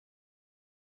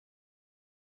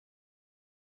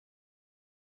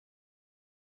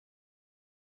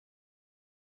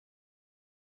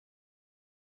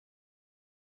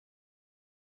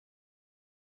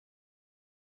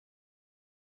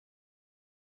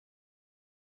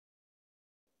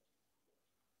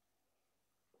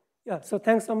Yeah, so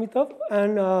thanks Amitav,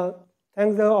 and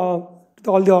thanks to all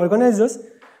the organizers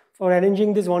for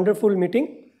arranging this wonderful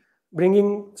meeting,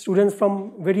 bringing students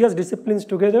from various disciplines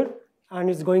together, and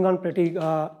it's going on pretty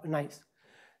nice.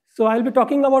 So I'll be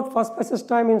talking about first passage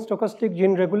time in stochastic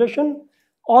gene regulation.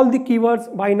 All the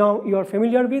keywords by now you are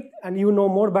familiar with, and you know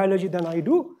more biology than I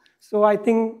do. So I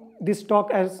think this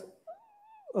talk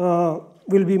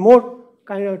will be more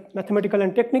kind of mathematical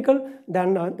and technical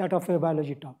than that of a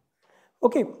biology talk.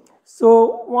 Okay,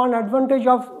 so one advantage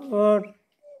of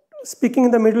speaking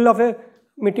in the middle of a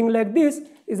meeting like this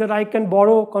is that I can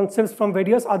borrow concepts from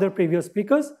various other previous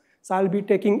speakers. So I'll be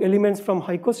taking elements from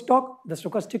Heiko's talk, the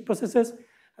stochastic processes.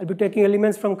 I'll be taking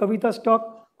elements from Kavita's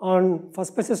talk on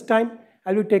first passage time.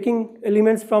 I'll be taking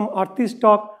elements from Arti's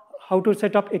talk, how to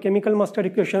set up a chemical master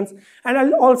equations. And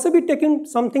I'll also be taking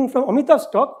something from Amitav's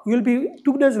talk, will be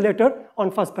 2 days later on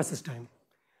first passage time.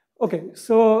 Okay,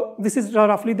 so this is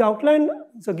roughly the outline.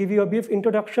 So give you a brief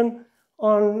introduction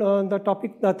on the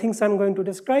topic, the things I'm going to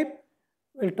describe.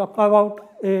 We'll talk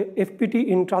about FPT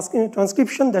in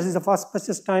transcription. That is the first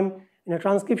passage time in a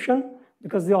transcription,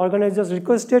 because the organizers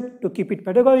requested to keep it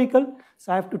pedagogical.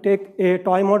 So I have to take a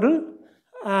toy model,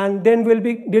 and then we'll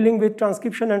be dealing with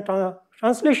transcription and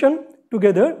translation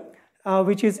together,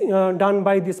 which is done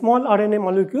by the small RNA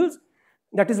molecules.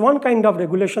 That is one kind of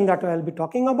regulation that I'll be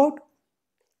talking about.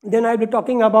 Then I'll be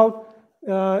talking about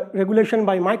regulation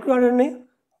by microRNA,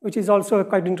 which is also a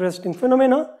quite interesting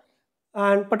phenomena.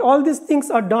 But all these things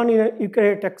are done in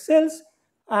eukaryotic cells,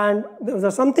 and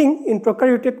there's something in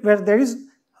prokaryotic where there is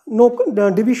no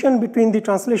division between the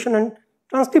translation and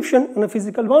transcription on a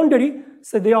physical boundary,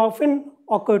 so they often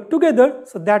occur together,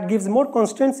 so that gives more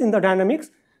constraints in the dynamics.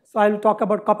 So I'll talk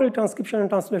about coupled transcription and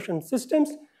translation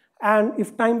systems, and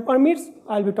if time permits,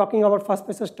 I'll be talking about first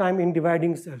passage time in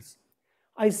dividing cells.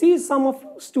 I see some of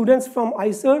students from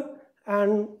IISc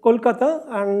and Kolkata,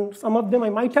 and some of them I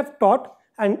might have taught,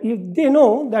 and if they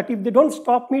know that if they don't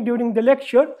stop me during the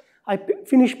lecture, I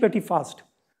finish pretty fast.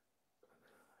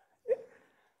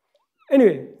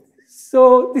 Anyway,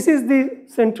 so this is the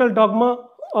central dogma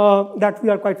that we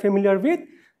are quite familiar with.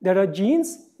 There are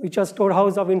genes which are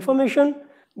storehouse of information.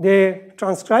 They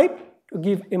transcribe to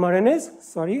give mRNAs,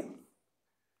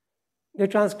 They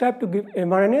transcribe to give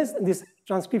mRNAs. This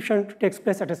transcription takes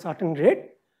place at a certain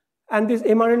rate. And these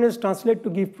mRNAs translate to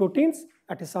give proteins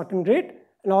at a certain rate.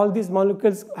 And all these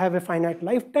molecules have a finite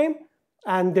lifetime,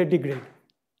 and they degrade.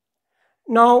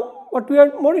 Now, what we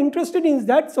are more interested in is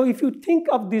that, so if you think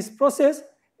of this process,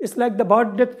 it's like the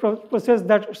birth death process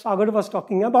that Sagar was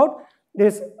talking about.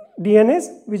 There's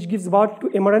DNAs which gives birth to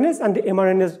mRNAs, and the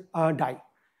mRNAs die.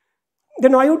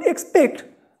 Then I would expect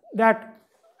that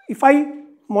if I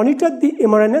monitor the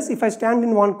mRNAs, if I stand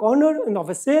in one corner of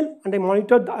a cell and I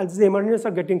monitor as the mRNAs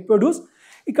are getting produced,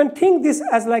 you can think this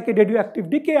as like a radioactive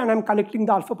decay, and I'm collecting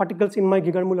the alpha particles in my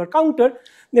Geiger-Müller counter.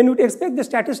 Then you would expect the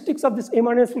statistics of this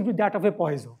mRNAs will be that of a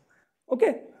Poisson.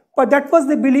 Okay, but that was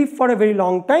the belief for a very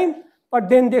long time. But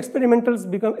then the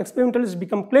experimentalists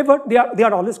become clever. They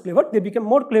are always clever. They become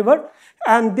more clever,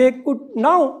 and they could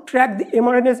now track the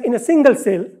mRNAs in a single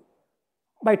cell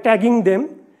by tagging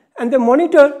them, and they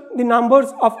monitor the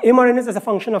numbers of mRNAs as a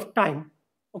function of time.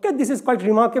 Okay, this is quite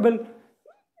remarkable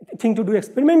thing to do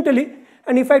experimentally.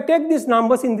 And if I take these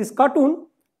numbers in this cartoon,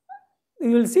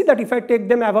 you will see that if I take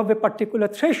them above a particular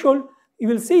threshold, you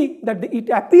will see that it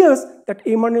appears that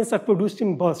mRNAs are produced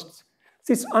in bursts.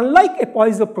 So it's unlike a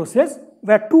Poisson process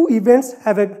where two events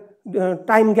have a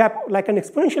time gap like an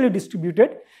exponentially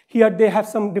distributed. Here they have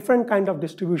some different kind of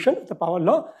distribution, the power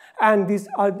law, and these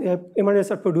are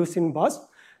mRNAs are produced in bursts.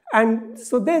 And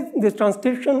so this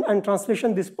transcription and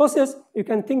translation, this process, you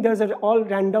can think there's all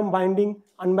random binding,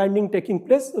 unbinding taking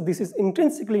place. So this is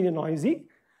intrinsically noisy.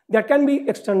 There can be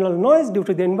external noise due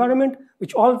to the environment,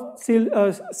 which all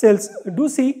cells do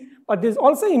see, but there's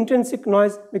also intrinsic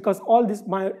noise because all this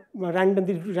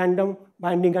random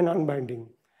binding and unbinding.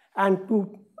 And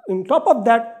on top of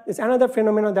that, there's another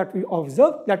phenomenon that we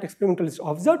observe, that experimentalists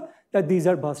observed, that these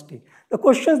are bursty. The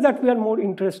questions that we are more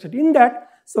interested in that,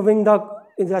 so when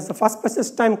as the first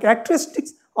passage time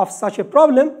characteristics of such a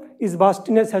problem, is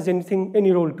burstiness has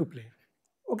any role to play.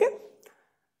 Okay?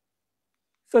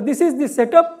 So this is the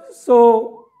setup.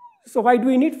 So why do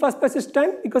we need first passage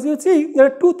time? Because you see, there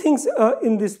are two things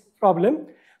in this problem.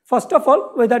 First of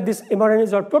all, whether these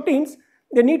mRNAs or proteins,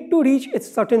 they need to reach a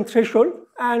certain threshold,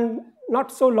 and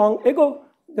not so long ago,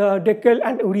 the Deckel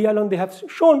and Uri alone, they have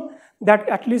shown that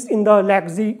at least in the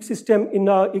LAC-Z system in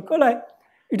E. coli,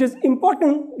 it is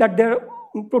important that their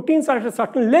proteins are at a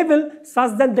certain level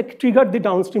such that they trigger the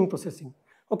downstream processing.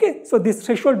 Okay, so this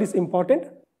threshold is important.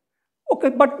 Okay,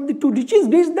 but to reach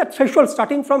that threshold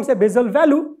starting from say Basel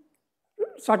value,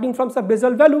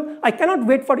 I cannot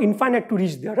wait for infinite to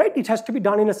reach there, right? It has to be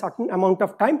done in a certain amount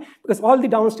of time because all the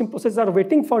downstream processes are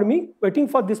waiting for me, waiting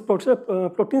for these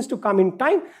proteins to come in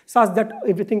time such that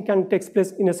everything can take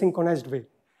place in a synchronized way.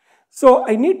 So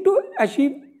I need to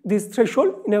achieve this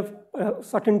threshold in a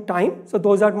certain time. So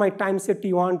those are my times say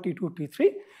T1, T2,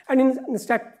 T3. And in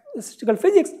statistical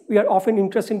physics, we are often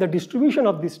interested in the distribution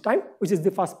of this time, which is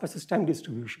the first passage time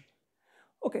distribution.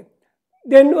 Okay,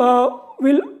 then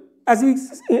as we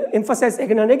emphasize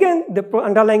again and again, the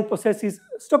underlying process is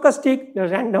stochastic, the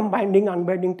random binding,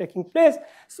 unbinding taking place.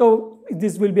 So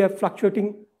this will be a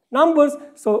fluctuating numbers.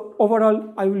 So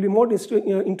overall, I will be more interested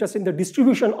in the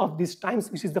distribution of these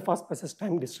times, which is the first passage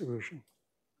time distribution.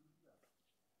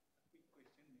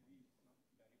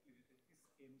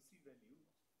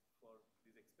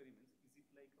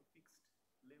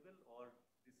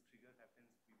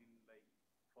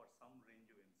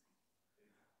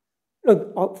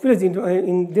 No,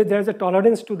 there is a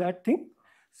tolerance to that thing.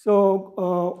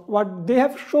 So what they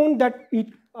have shown that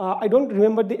I don't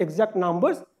remember the exact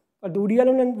numbers, but the Woody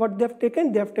Allen and what they have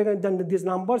taken these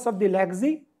numbers of the lag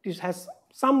Z. This has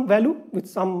some value with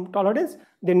some tolerance.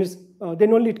 Then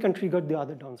only it can trigger the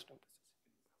other downstream.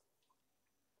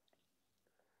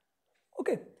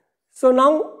 Okay. So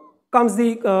now comes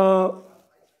the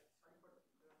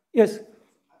yes.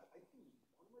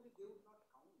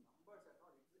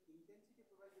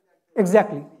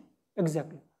 Exactly.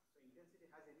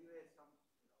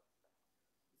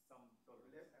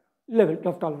 Level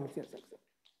of tolerance, yes.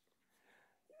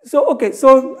 So okay,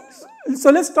 so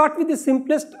let's start with the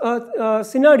simplest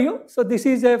scenario. So this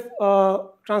is a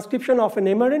transcription of an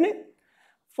mRNA.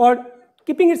 For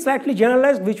keeping it slightly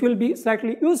generalized, which will be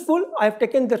slightly useful, I have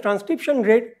taken the transcription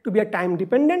rate to be a time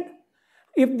dependent.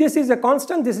 If this is a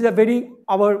constant, this is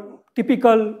our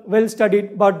typical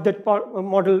well-studied Bird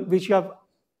model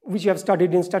which you have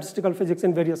studied in statistical physics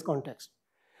in various contexts.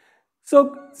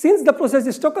 So since the process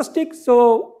is stochastic,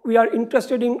 so we are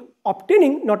interested in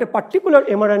obtaining not a particular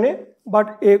mRNA,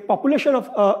 but a population of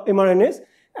mRNAs.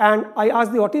 And I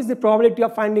asked what is the probability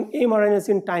of finding mRNAs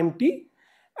in time t.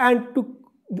 And to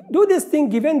do this thing,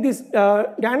 given this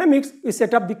dynamics, we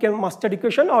set up the master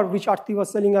equation, or which Arti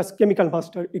was telling us chemical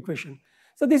master equation.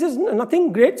 So this is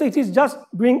nothing great. So it is just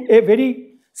doing a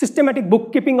very systematic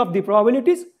bookkeeping of the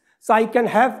probabilities. So I can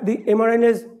have the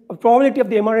mRNAs, probability of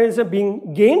the mRNAs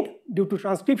being gained due to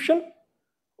transcription,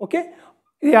 okay?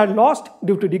 They are lost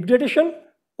due to degradation,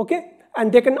 okay?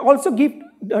 And they can also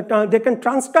they can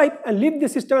transcribe and leave the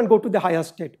system and go to the higher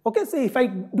state, okay? So if I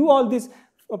do all this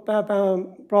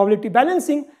probability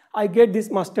balancing, I get this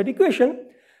master equation.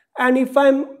 And if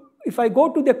I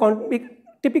go to the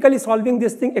typically solving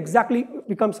this thing exactly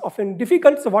becomes often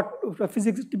difficult. So what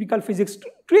typical physics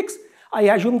tricks, I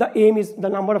assume the aim is the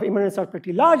number of mRNAs are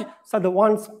pretty large, so the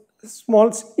one small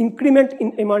increment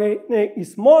in mRNA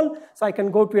is small, so I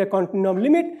can go to a continuum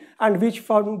limit, and which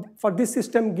for this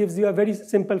system gives you a very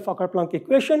simple Fokker-Planck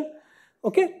equation,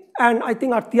 okay? And I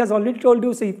think Arti has already told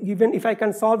you, so even if I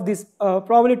can solve this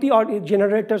probability or a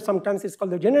generator, sometimes it's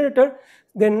called the generator,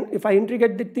 then if I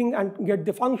integrate the thing and get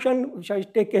the function,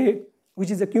 which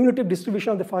is a cumulative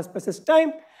distribution of the first passage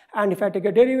time, and if I take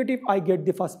a derivative, I get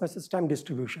the first passage time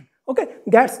distribution. Okay,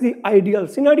 that's the ideal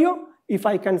scenario if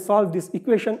I can solve this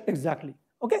equation exactly.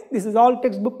 Okay, this is all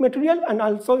textbook material, and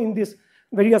also in these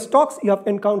various talks you have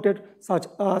encountered such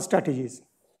strategies.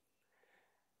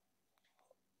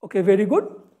 Okay, very good.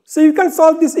 So you can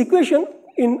solve this equation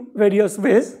in various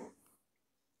ways.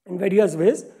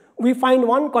 We find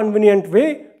one convenient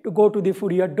way to go to the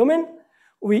Fourier domain.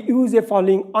 We use a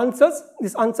following answers.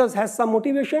 This answers has some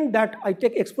motivation that I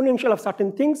take exponential of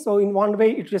certain things. So in one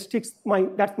way it restricts my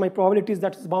probabilities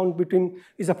that is bound between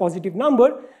is a positive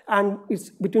number, and it's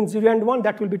between 0 and 1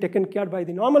 that will be taken care by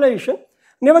the normalization.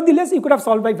 Nevertheless, you could have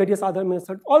solved by various other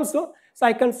methods also. So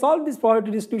I can solve this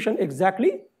probability distribution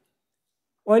exactly.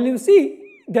 Well, you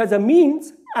see there's a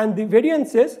means and the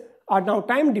variances are now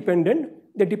time dependent.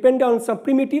 They depend on some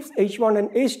primitives h1 and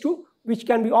h2, which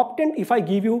can be obtained if I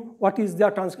give you what is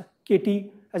the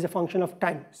kt as a function of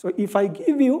time. So if I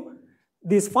give you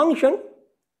this function,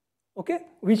 okay,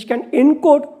 which can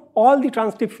encode all the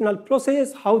transcriptional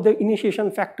process, how the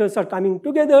initiation factors are coming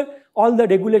together, all the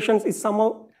regulations is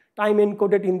somehow time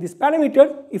encoded in this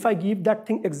parameter. If I give that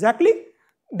thing exactly,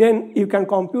 then you can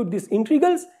compute these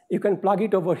integrals, you can plug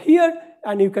it over here,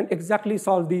 and you can exactly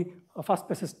solve the first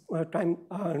passage time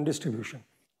distribution.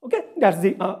 Okay, that's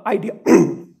the idea.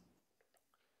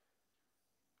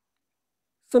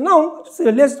 So now,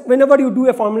 whenever you do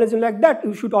a formulation like that,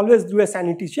 you should always do a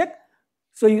sanity check.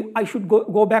 So I should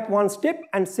go back one step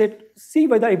and see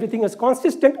whether everything is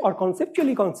consistent or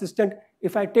conceptually consistent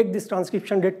if I take this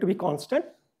transcription rate to be constant,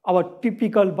 our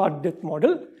typical birth-death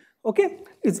model. Okay,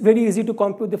 it's very easy to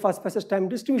compute the first passage time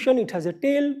distribution. It has a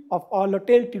tail of all a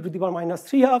tail t to the power minus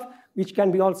 3/2, which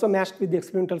can be also matched with the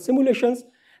experimental simulations.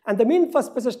 And the mean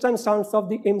first passage time sounds of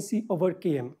the MC over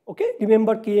Km. Okay,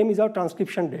 remember Km is our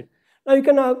transcription rate. Now you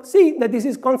can see that this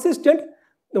is consistent.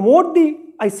 The more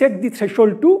I set the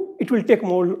threshold to, it will take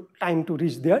more time to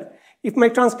reach there. If my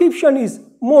transcription is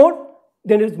more,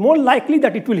 then it's more likely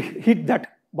that it will hit that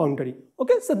boundary.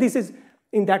 Okay, so this is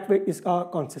in that way is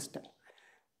consistent.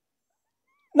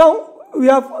 Now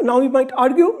we might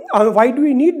argue why do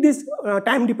we need this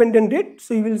time-dependent rate?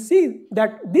 So you will see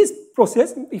that this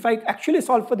process, if I actually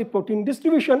solve for the protein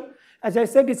distribution, as I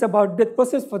said, it's about that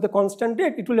process for the constant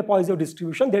rate. It will be a Poisson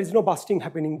distribution. There is no bursting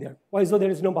happening there. Poisson, there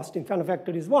is no bursting. Fan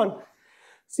factor is 1.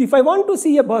 So if I want to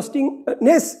see a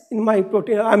burstingness in my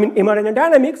protein, mRNA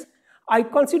dynamics, I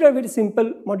consider a very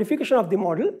simple modification of the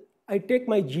model. I take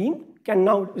my gene, can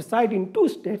now reside in two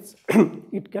states.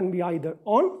 It can be either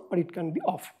on or it can be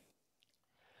off.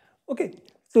 Okay,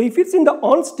 so if it's in the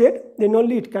on state, then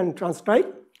only it can transcribe,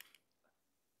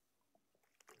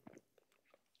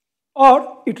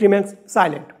 or it remains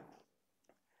silent.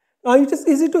 Now it is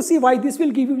easy to see why this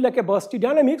will give you like a bursty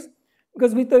dynamics,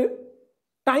 because with the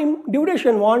time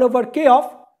duration 1 over k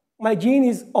of my gene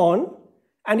is on,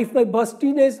 and if my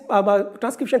burstiness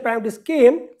transcription parameter is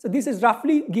km, so this is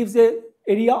roughly gives a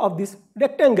area of this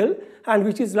rectangle, and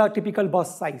which is the typical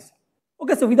burst size.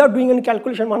 Okay, so without doing any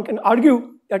calculation, one can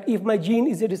argue that if my gene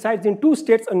resides in two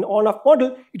states and on-off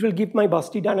model, it will give my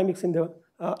bursty dynamics in the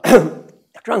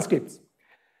transcripts.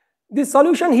 This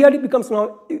solution here it becomes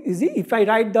now easy. If I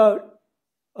write the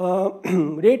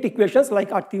rate equations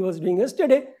like Arthi was doing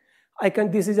yesterday,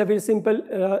 this is a very simple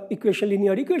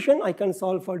linear equation. I can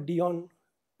solve for d on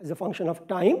as a function of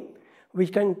time,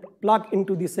 which can plug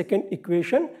into the second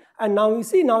equation. And now you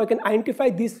see, now I can identify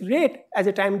this rate as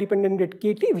a time-dependent rate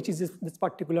kt, which is this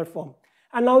particular form.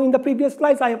 And now in the previous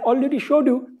slides, I have already showed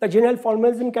you the general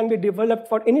formalism can be developed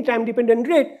for any time-dependent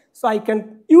rate. So I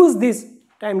can use this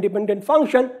time-dependent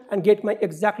function and get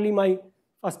exactly my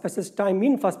first passage time,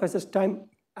 mean first passage time,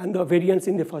 and the variance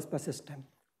in the first passage time.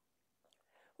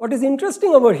 What is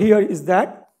interesting over here is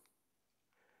that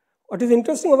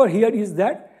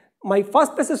my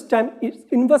first passage time is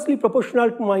inversely proportional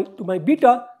to my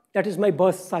beta, that is my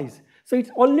burst size. So it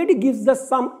already gives us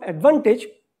some advantage.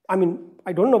 I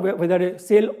don't know whether a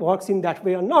cell works in that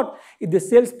way or not. If the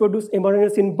cells produce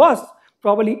mRNAs in bursts,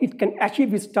 probably it can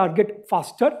achieve its target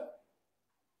faster.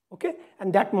 Okay,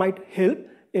 and that might help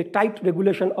a tight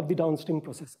regulation of the downstream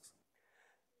processes.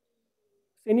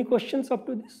 Any questions up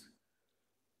to this?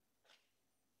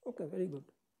 Okay, very good.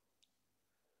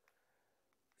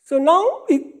 So now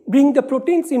we bring the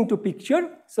proteins into picture.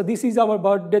 So this is our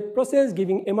birth-death process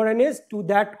giving mRNAs. To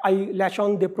that I latch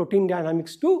on the protein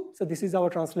dynamics too. So this is our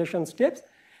translation steps.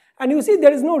 And you see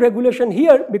there is no regulation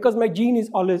here because my gene is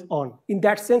always on. In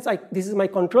that sense, this is my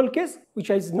control case, which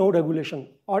has no regulation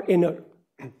or inner.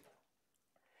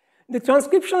 The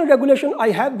transcriptional regulation,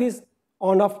 I have this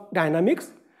on-off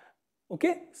dynamics.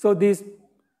 Okay, so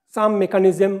some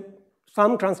mechanism,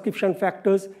 some transcription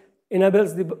factors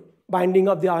enables the binding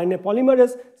of the RNA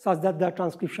polymerase such that the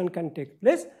transcription can take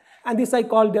place. And this I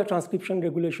call the transcription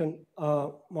regulation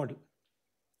model.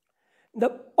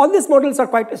 All these models are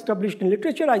quite established in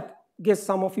literature. I guess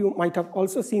some of you might have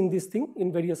also seen this thing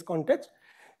in various contexts.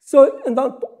 So in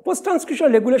the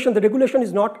post-transcriptional regulation, the regulation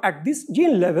is not at this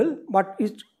gene level, but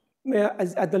it's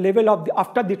at the level of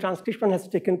after the transcription has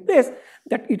taken place,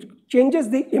 that it changes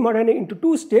the mRNA into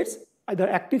two states, either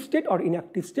active state or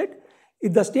inactive state.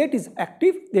 If the state is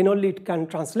active, then only it can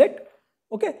translate.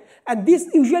 Okay, and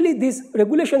usually this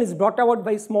regulation is brought about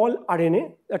by small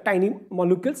RNA, tiny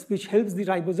molecules, which helps the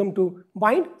ribosome to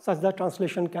bind such that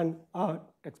translation can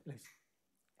take place.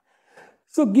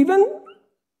 So given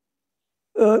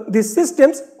these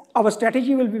systems, our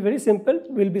strategy will be very simple.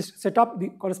 We'll be set up the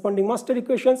corresponding master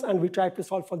equations and we try to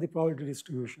solve for the probability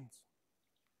distributions.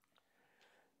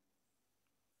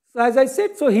 So as I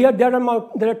said, so here there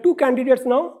are two candidates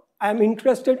now. I am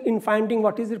interested in finding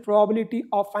what is the probability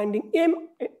of finding m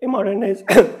mRNAs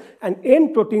and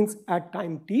n proteins at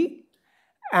time t.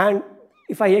 And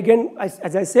if I again,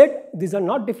 as I said, these are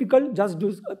not difficult. Just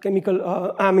do chemical.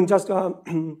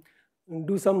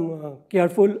 Do some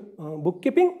careful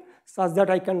bookkeeping such that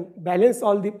I can balance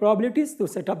all the probabilities to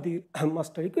set up the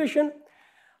master equation.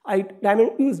 I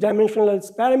use dimensional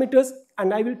parameters,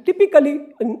 and I will typically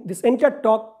in this entire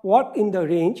talk work in the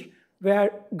range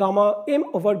where gamma m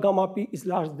over gamma p is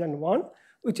larger than 1.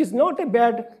 which is not a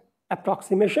bad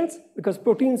approximations because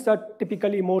proteins are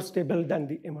typically more stable than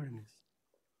the mRNAs.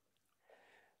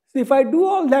 So if I do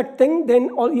all that thing, then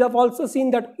you have also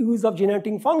seen that use of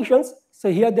generating functions. So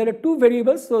here there are two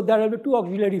variables, so there are two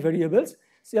auxiliary variables.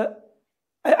 So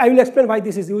I will explain why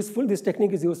this is useful, this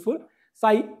technique is useful. So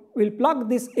I will plug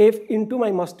this f into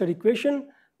my master equation,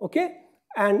 okay,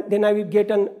 and then I will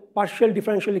get an partial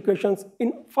differential equations.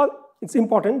 It's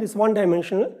important, this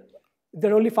one-dimensional.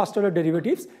 There are only first order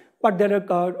derivatives, but there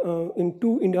are in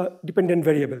two independent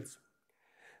variables.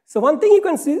 So one thing you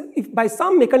can see, if by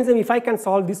some mechanism, if I can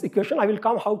solve this equation, I will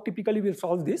come how typically we'll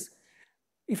solve this.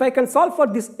 If I can solve for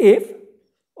this f,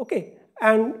 okay,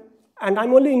 and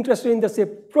I'm only interested in the say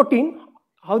protein,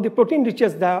 how the protein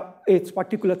reaches its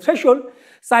particular threshold.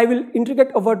 So I will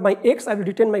integrate over my x, I will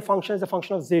retain my function as a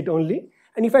function of z only.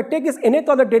 And if I take this nth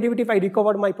order derivative, I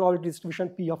recover my probability distribution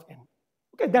p of n.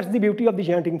 Okay, that's the beauty of the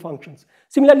generating functions.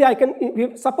 Similarly, I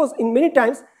can suppose in many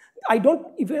times,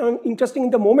 if I'm interested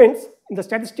in the moments, in the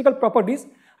statistical properties,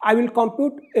 I will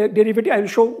compute a derivative, I will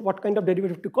show what kind of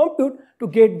derivative to compute to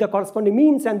get the corresponding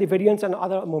means and the variance and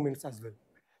other moments as well.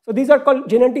 So these are called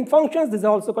generating functions, these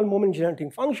are also called moment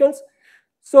generating functions.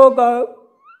 So,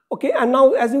 okay, and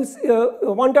now as you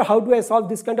wonder how do I solve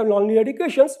this kind of nonlinear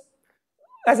equations,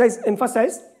 as I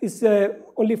emphasized, is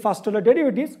only first order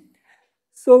derivatives.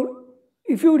 So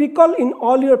if you recall in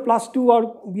all your +2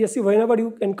 or BSc, whenever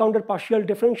you encounter partial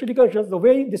differential equations, the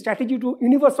way the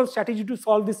universal strategy to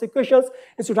solve these equations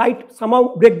is to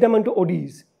somehow break them into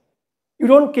ODEs. You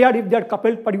don't care if they are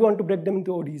coupled, but you want to break them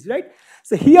into ODEs, right?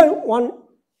 So here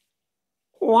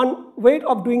one way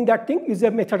of doing that thing is a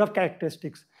method of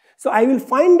characteristics. So I will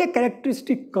find a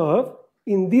characteristic curve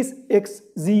in this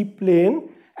xz plane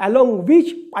along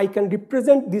which I can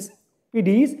represent these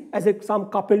PDEs as some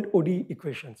coupled ODE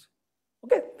equations.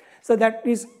 Okay, so that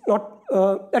is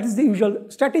the usual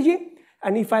strategy.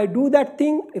 And if I do that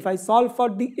thing, if I solve for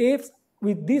the f's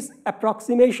with these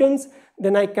approximations,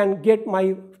 then I can get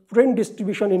my protein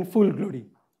distribution in full glory.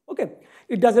 Okay,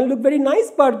 it doesn't look very nice,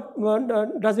 but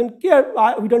doesn't care.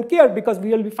 We don't care because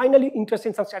we will be finally interested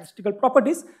in some statistical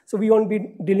properties. So we won't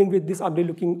be dealing with this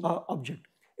ugly-looking object.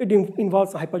 It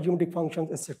involves hypergeometric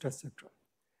functions, etc., etc.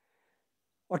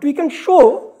 What we can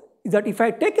show is that if I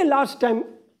take a large time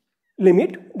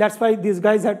limit, that's why these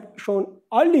guys had shown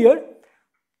earlier,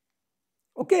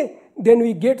 okay, then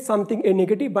we get something, a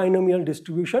negative binomial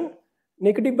distribution.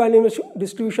 Negative binomial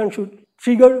distribution should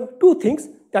trigger two things,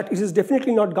 that it is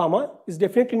definitely not gamma, is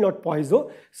definitely not Poisson,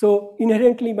 so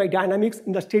inherently my dynamics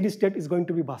in the steady state is going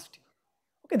to be busty.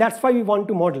 Okay, that's why we want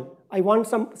to model. I want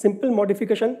some simple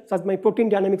modification such my protein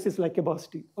dynamics is like a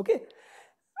busty, okay?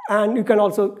 And you can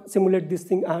also simulate this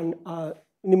thing and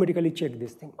numerically check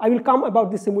this thing. I will come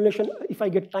about this simulation if I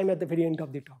get time at the very end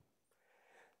of the talk.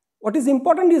 What is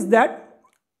important is that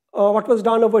what was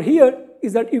done over here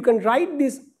is that you can write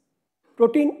this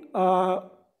protein,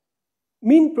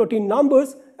 mean protein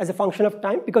numbers as a function of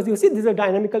time, because you see this is a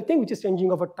dynamical thing which is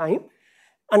changing over time.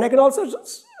 And I can also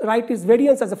write its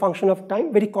variance as a function of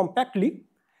time very compactly.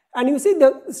 And you see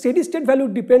the steady state value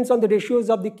depends on the ratios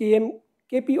of the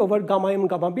Kp over gamma m,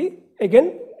 gamma b.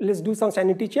 Again, let's do some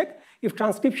sanity check. If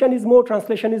transcription is more,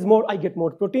 translation is more, I get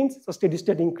more proteins, so steady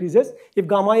state increases. If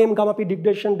gamma m, gamma p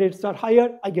degradation rates are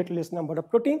higher, I get less number of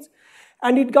proteins.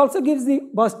 And it also gives the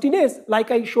burstiness,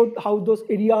 like I showed how those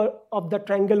area of the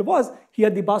triangle was. Here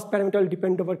the burst parameter will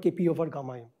depend over Kp over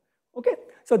gamma m. Okay,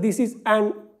 so this is,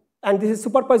 and this is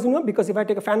super Poisson because if I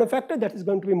take a Fano factor, that is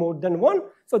going to be more than 1.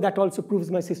 So that also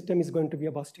proves my system is going to be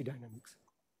a bursty dynamics.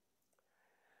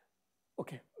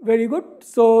 Okay, very good.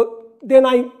 So then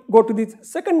I go to the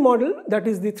second model, that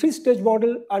is the 3-stage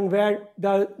model, and where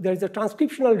there is a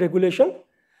transcriptional regulation.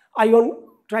 I won't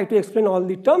try to explain all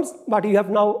the terms, but you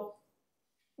have now,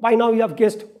 by now you have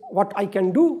guessed what I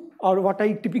can do, or what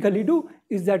I typically do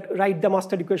is that write the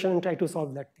master equation and try to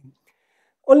solve that thing.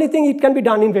 Only thing, it can be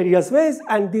done in various ways,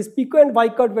 and this Pico and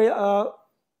Weikert,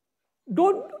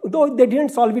 though they didn't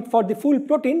solve it for the full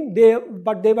protein,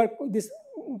 this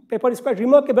paper is quite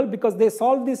remarkable because they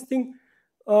solved this thing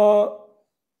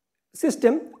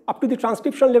system up to the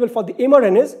transcription level for the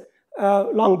mRNAs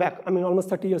long back, I mean almost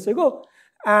 30 years ago.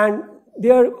 And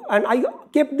I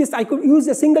kept this, I could use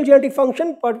a single genetic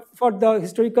function, but for the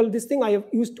historical this thing, I have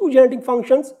used 2 genetic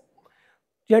functions.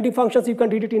 Genetic functions, you can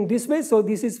read it in this way. So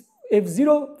this is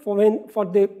F0 for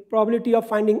the probability of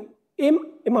finding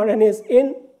mRNAs,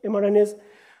 n mRNAs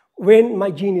when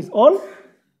my gene is on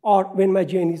or when my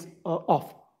gene is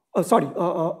off.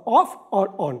 Off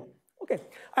or on. Okay,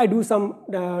 I do some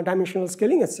dimensional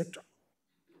scaling, etc.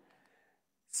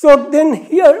 So then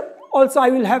here also I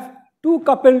will have 2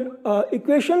 coupled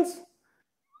equations.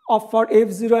 of for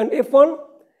f0 and f1.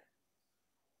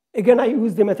 Again, I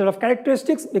use the method of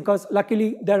characteristics because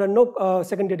luckily there are no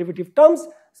second derivative terms,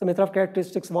 so method of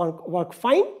characteristics work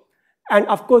fine. And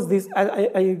of course, this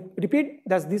I repeat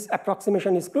that this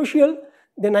approximation is crucial.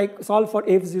 Then I solve for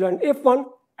f0 and f1,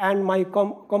 and my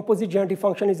composite genetic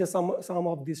function is the sum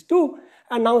of these two.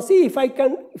 And now see if I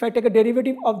take a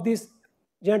derivative of this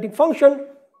genetic function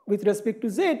with respect to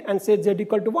z and set z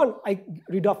equal to 1, I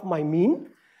rid of my mean,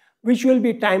 which will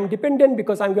be time dependent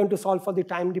because I'm going to solve for the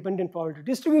time dependent probability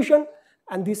distribution.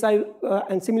 And this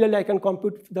and similarly I can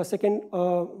compute the second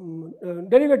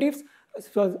derivatives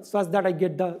such that I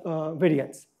get the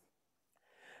variance.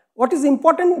 What is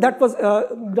important that was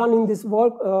done in this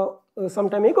work some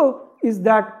time ago is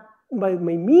that my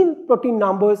mean protein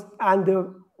numbers and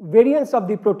the variance of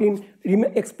the protein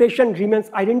expression remains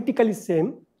identically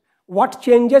same. What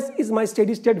changes is my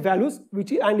steady state values,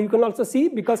 and you can also see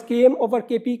because Km over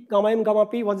Kp, gamma m, gamma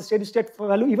p was a steady state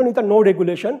value even with a no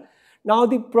regulation. Now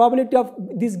the probability of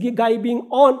this guy being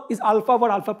on is alpha over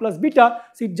alpha plus beta,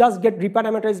 so it just get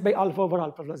reparameterized by alpha over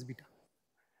alpha plus beta.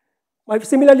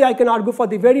 Similarly, I can argue for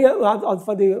the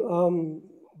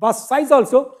burst size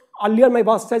also. Earlier my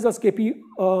burst size was Kp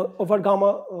over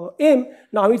gamma m,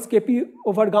 now it's Kp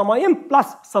over gamma m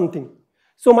plus something.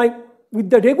 So with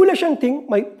the regulation thing,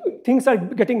 my things are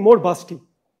getting more bursty.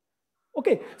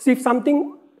 Okay, so if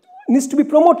something needs to be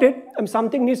promoted and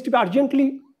something needs to be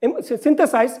urgently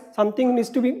synthesized, something needs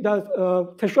to be,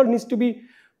 the threshold needs to be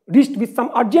reached with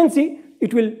some urgency,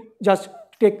 it will just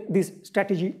take this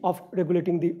strategy of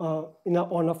regulating the in a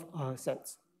on-off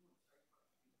sense.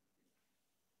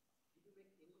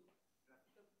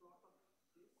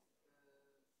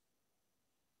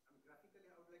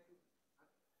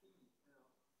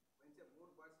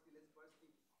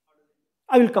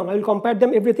 I will compare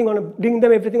them everything bring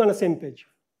them everything on the same page.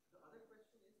 The other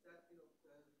question is that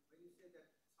when you say that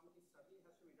something study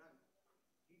has to be done,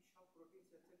 each of proteins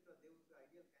etc. they would be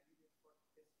ideal candidates for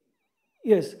testing.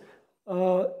 Yes,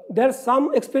 there are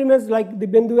some experiments like the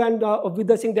Bindu and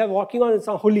Vidya Singh, they are working on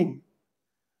some choline.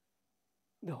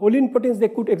 The choline proteins they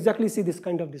could exactly see this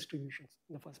kind of distributions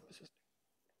in the first process.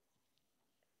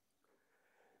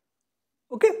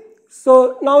 Okay,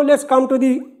 so now let's come to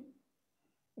the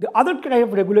other kind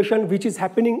of regulation which is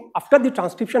happening after the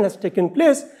transcription has taken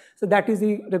place. So that is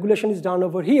the regulation is done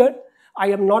over here. I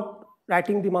am not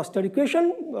writing the master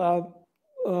equation.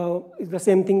 The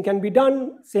same thing can be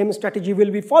done, same strategy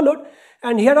will be followed.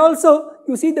 And here also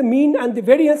you see the mean and the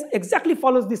variance exactly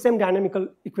follows the same dynamical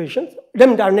equations,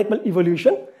 dynamical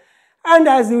evolution. And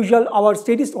as usual, our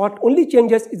what only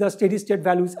changes is the steady state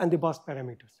values and the burst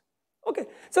parameters. Okay,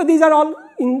 so these are all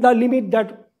in the limit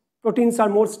that proteins are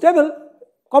more stable,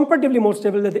 comparatively more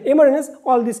stable than the mRNAs.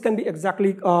 All this can be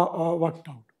exactly worked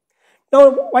out. Now,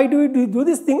 why do we do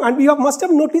this thing? And we must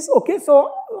have noticed, okay,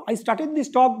 so I started this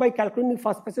talk by calculating the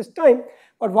first passage time,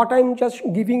 but what I'm just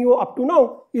giving you up to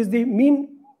now is the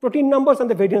mean protein numbers and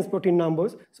the variance protein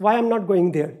numbers. So why I'm not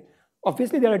going there?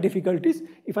 Obviously, there are difficulties.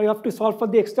 If I have to solve for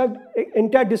the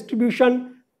entire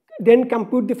distribution, then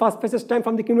compute the first passage time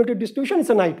from the cumulative distribution, it's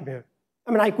a nightmare.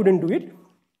 I mean, I couldn't do it.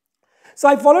 So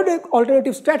I followed an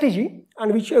alternative strategy,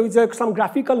 and which is some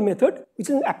graphical method, which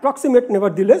is approximate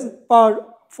nevertheless,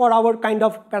 for our kind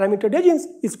of parameter regime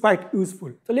is quite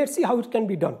useful. So let's see how it can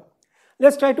be done.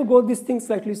 Let's try to go this thing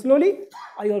slightly slowly.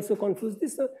 I also confuse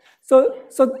this. So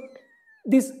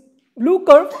this blue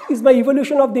curve is my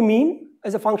evolution of the mean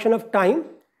as a function of time.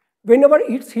 Whenever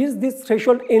it hits this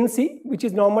threshold NC, which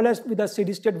is normalized with a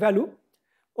steady state value,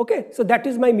 okay, so that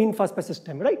is my mean first passage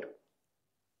time, right?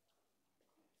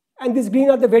 And this green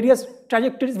are the various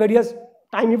trajectories, various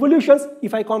time evolutions.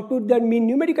 If I compute their mean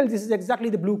numerical, this is exactly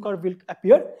the blue curve will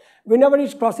appear. Whenever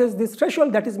it crosses this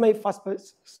threshold, that is my first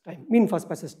passage time, mean first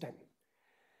passage time.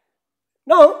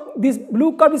 Now, this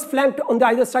blue curve is flanked on the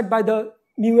either side by the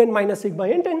mu n minus sigma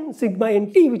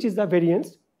nt, which is the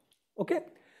variance. Okay,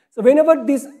 so whenever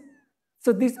this,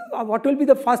 what will be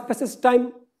the first passage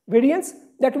time variance?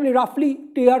 That will be roughly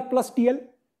TR plus TL.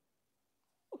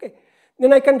 Okay.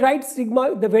 Then I can write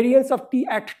sigma, the variance of T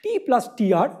at T plus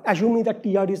TR, assuming that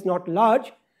TR is not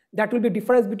large. That will be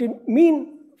difference between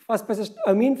mean first passage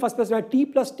by T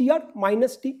plus TR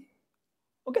minus T.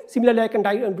 Okay. Similarly, I can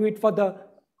do it for the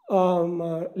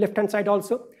left-hand side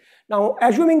also. Now,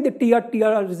 assuming the TR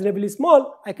are reasonably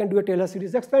small, I can do a Taylor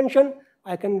series expansion.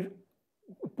 I can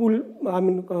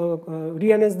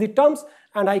rearrange the terms,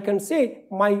 and I can say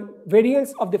my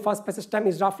variance of the first passage time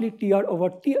is roughly TR over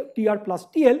TR plus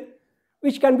TL,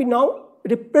 which can be now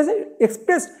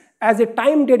expressed as a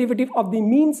time derivative of the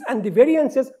means and the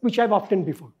variances which I have obtained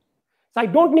before. So I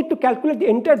don't need to calculate the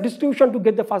entire distribution to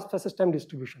get the fastest time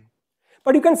distribution.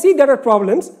 But you can see there are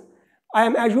problems. I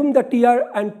am assuming the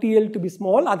TR and TL to be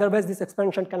small, otherwise this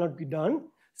expansion cannot be done.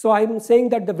 So I am saying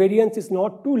that the variance is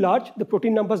not too large, the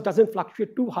protein numbers doesn't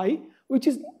fluctuate too high, which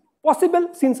is possible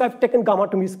since I've taken gamma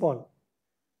to be small.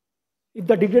 If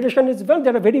the degradation is well,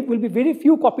 there will be very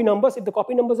few copy numbers. If the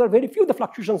copy numbers are very few, the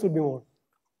fluctuations will be more.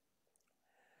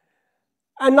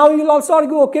 And now you will also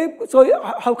argue, okay, so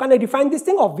how can I define this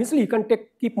thing? Obviously, you can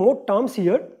keep more terms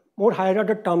here, more higher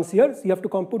order terms here. So you have to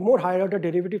compute more higher order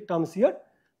derivative terms here.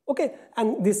 Okay,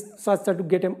 and this such that to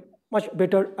get a much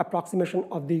better approximation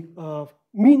of the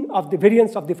mean of the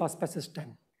variance of the fast passage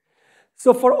time.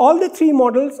 So for all the three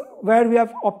models where we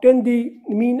have obtained the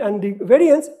mean and the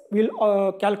variance,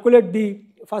 we'll calculate the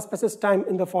fast passage time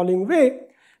in the following way,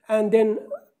 and then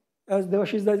as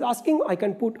Debashish is asking, I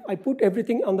put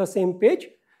everything on the same page.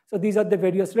 So these are the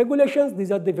various regulations,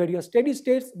 these are the various steady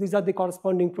states, these are the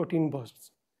corresponding protein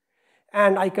bursts.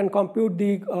 And I can compute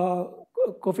the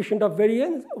coefficient of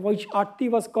variance, which RT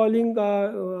was calling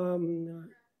randomness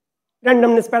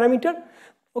parameter.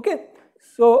 Okay,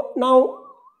 so now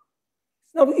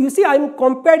you see I'm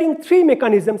comparing three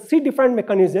different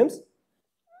mechanisms.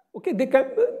 Okay,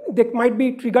 they might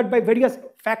be triggered by various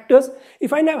factors.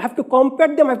 If I now have to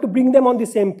compare them, I have to bring them on the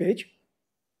same page.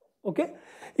 Okay,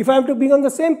 if I have to bring on the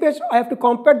same page, I have to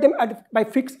compare them by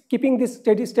keeping this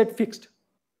steady state fixed.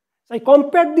 So I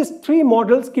compared these three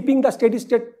models, keeping the steady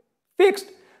state fixed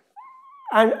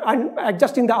and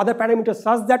adjusting the other parameters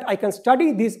such that I can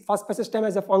study this fast passage time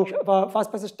as a function,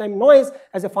 fast passage time noise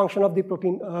as a function of the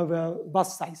protein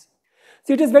burst size.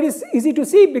 So it is very easy to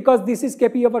see because this is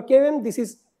Kp over Km, this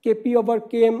is Kp over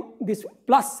Km, this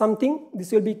plus something,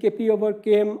 this will be Kp over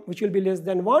Km, which will be less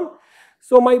than 1.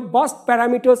 So my burst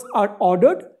parameters are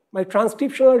ordered. My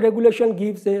transcriptional regulation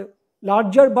gives a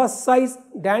larger burst size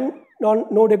than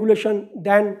no regulation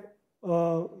than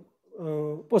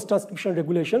post-transcriptional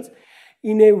regulations.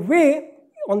 In a way,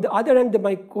 on the other hand,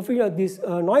 my coefficient, this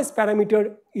noise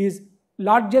parameter is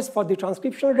largest for the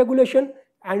transcriptional regulation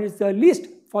and is the least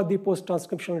for the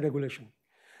post-transcriptional regulation.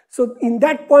 So in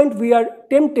that point, we are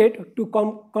tempted to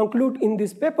conclude in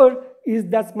this paper is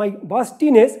that my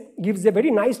burstiness gives a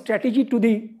very nice strategy to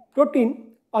the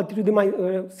protein or to my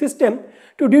system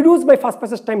to reduce my fast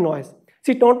passage time noise.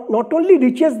 See, it not only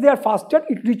reaches there faster,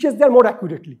 it reaches there more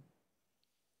accurately.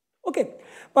 Okay,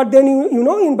 but then you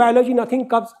know in biology nothing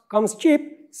comes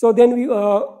cheap. So then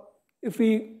if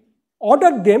we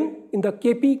order them in the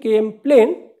Kp Km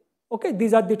plane, okay,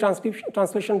 these are the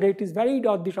translation rate is varied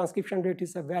or the transcription rate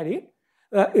is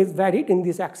varied in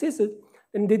this axis.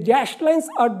 And the dashed lines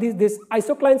are these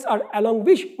isoclines are along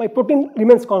which my protein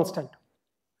remains constant.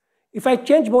 If I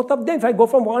change both of them, if I go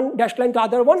from one dashed line to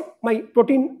other one, my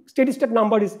protein steady state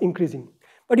number is increasing.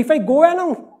 But if I go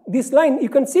along this line, you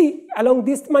can see along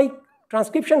this my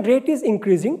transcription rate is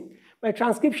increasing. My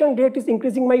transcription rate is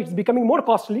increasing, it's becoming more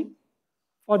costly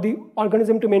for the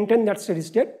organism to maintain that steady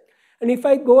state. And if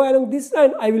I go along this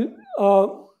line, I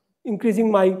will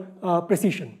increasing my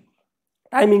precision,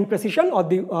 timing precision or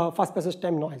the fast passage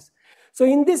time noise. So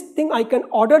in this thing, I can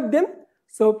order them.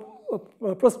 So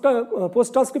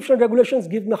post-transcriptional regulations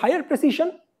give me higher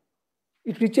precision.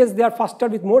 It reaches there faster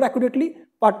with more accurately,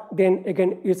 but then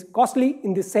again, it's costly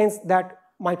in the sense that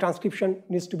my transcription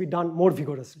needs to be done more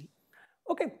vigorously.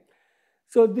 Okay,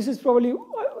 so this is probably,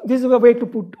 this is a way to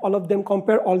put all of them,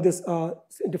 compare all these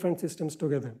different systems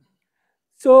together.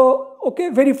 So, okay,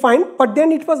 very fine, but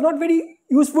then it was not very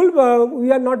useful.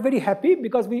 We are not very happy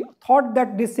because we thought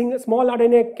that this thing, small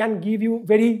RNA can give you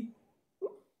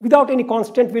without any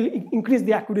constant will increase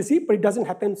the accuracy, but it doesn't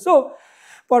happen. So,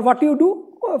 for what you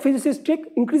do, physicists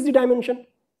increase the dimension,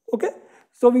 okay?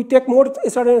 So we take more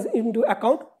sRNAs into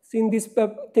account. So in this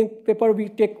paper, we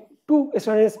take 2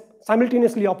 sRNAs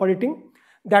simultaneously operating.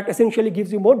 That essentially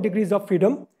gives you more degrees of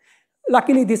freedom.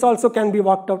 Luckily, this also can be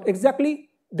worked out exactly.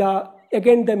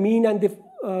 Again, the mean and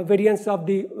the variance of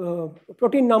the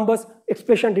protein numbers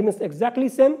expression remains exactly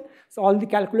same. So all the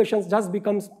calculations just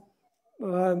becomes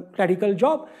clerical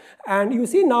job. And you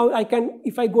see now I can,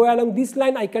 if I go along this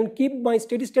line, I can keep my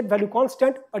steady state value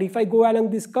constant. But if I go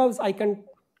along these curves, I can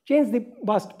change the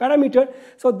burst parameter.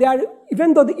 So there,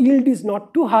 even though the yield is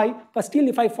not too high, but still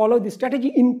if I follow the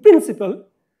strategy in principle,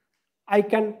 I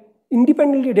can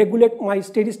independently regulate my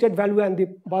steady state value and the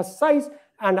burst size,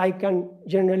 and I can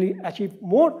generally achieve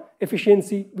more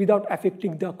efficiency without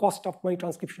affecting the cost of my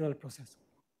transcriptional process.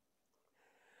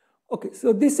 Okay,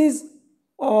 so this is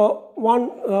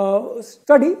one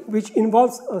study which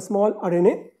involves a small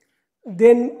RNA.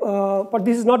 Then, but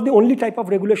this is not the only type of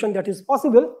regulation that is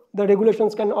possible. The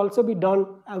regulations can also be done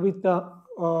with the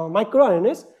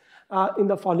microRNAs in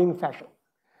the following fashion.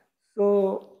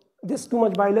 So this is too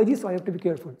much biology, so I have to be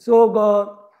careful.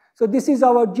 So this is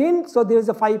our gene. So there is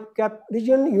a 5 cap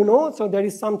region, you know. So there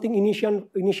is something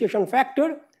initiation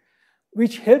factor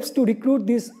which helps to recruit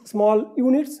these small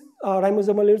units,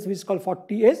 ribosomal units, which is called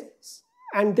 40S.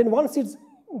 And then once it's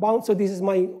bound, so this is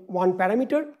my one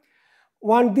parameter.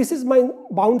 This is my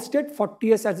bound state,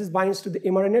 40S, as it binds to the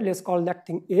mRNA. Let's call that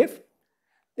thing F.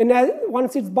 Then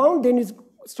once it's bound, then it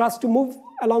starts to move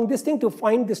along this thing to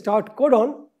find the start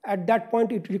codon. At that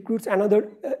point, it recruits another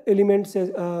element,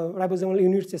 says ribosomal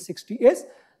unit, says 60S,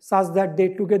 such that they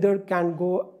together can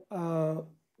go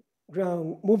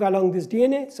move along this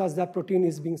DNA, such that protein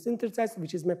is being synthesized,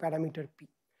 which is my parameter P.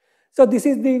 So this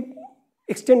is the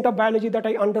extent of biology that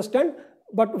I understand.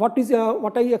 But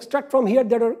what I extract from here?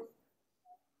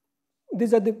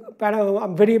 These are the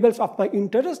variables of my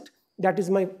interest. That is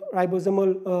my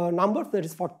ribosomal number, that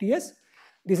is 40S.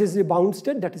 This is the bound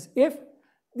state, that is F.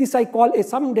 This I call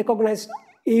some recognized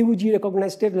AUG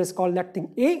recognized state. Let's call that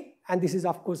thing A. And this is,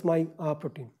 of course, my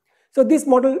protein. So this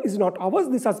model is not ours.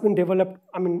 This has been developed,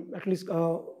 I mean, at least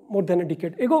more than a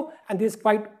decade ago. And this is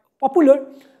quite popular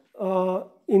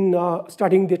in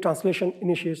studying the translation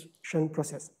initiation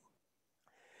process.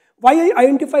 Why I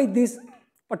identify these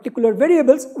particular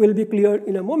variables will be clear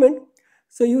in a moment.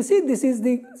 So you see, this is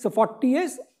the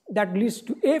 40S that leads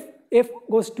to F. F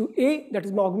goes to A, that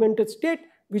is my augmented state,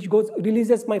 which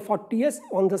releases my 40S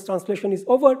on this translation is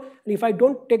over. And if I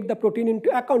don't take the protein into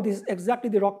account, this is exactly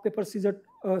the rock, paper, scissors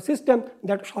system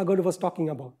that Sagar was talking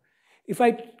about. If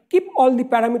I keep all the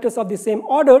parameters of the same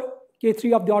order,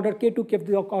 K3 of the order K2, K3 of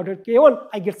the order K1,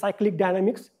 I get cyclic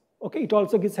dynamics. Okay, it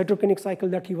also gives heterogenic cycle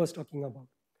that he was talking about.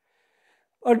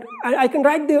 I can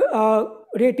write the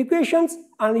rate equations,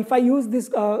 and if I use this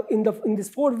in these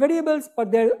 4 variables,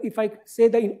 but there, if I say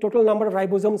the total number of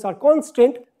ribosomes are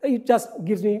constant, it just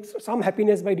gives me some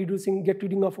happiness by get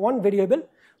rid of one variable.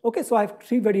 Okay, so I have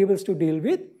 3 variables to deal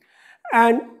with,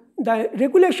 and the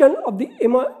regulation of the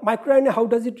microRNA, how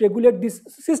does it regulate this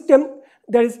system?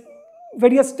 There is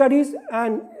various studies,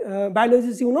 and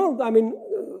biologists, you know, I mean,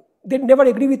 they never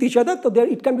agree with each other, so there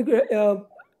it can be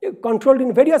controlled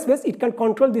in various ways. It can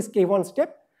control this K1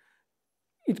 step.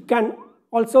 It can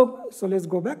also, so let's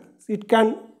go back. It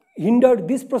can hinder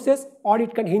this process, or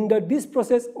it can hinder this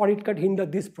process, or it can hinder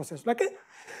this process. Okay,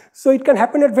 so it can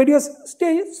happen at various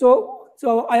stages.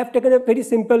 So I have taken a very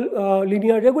simple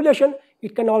linear regulation.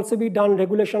 It can also be done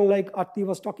regulation like Arti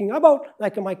was talking about,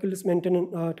 like a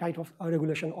Michaelis-Menten type of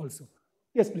regulation also.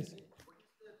 Yes, please.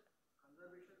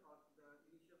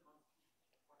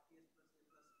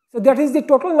 So that is the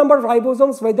total number of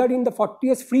ribosomes, whether in the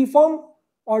 40S free form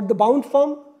or the bound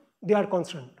form, they are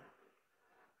constant.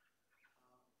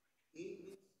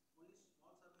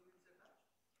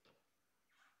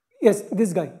 Yes,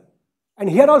 this guy. And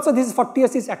here also this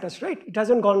 40S is attached, right? It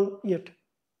hasn't gone yet.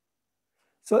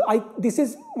 So this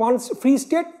is one free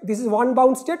state, this is one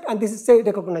bound state, and this is a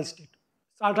recognized state.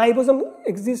 So our ribosome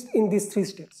exists in these 3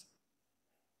 states.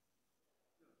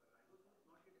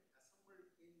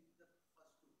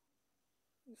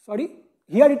 Sorry,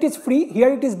 here it is free,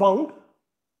 here it is bound.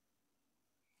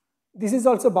 This is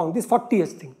also bound, this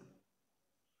 40S thing.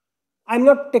 I'm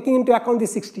not taking into account the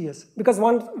 60S, because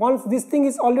once this thing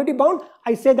is already bound,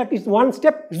 I say that it's one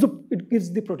step, zoop, it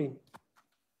gives the protein.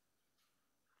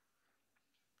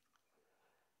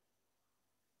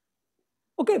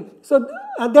 Okay, so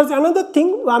there's another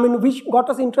thing, I mean, which got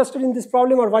us interested in this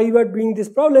problem, or why we are doing this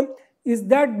problem, is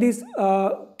that these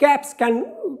caps can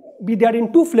be there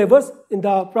in 2 flavors.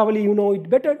 Probably you know it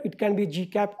better. It can be G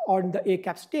cap or in the A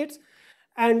cap states.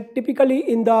 And typically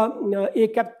in the A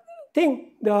cap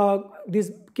thing,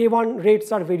 these K1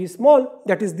 rates are very small.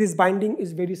 That is, this binding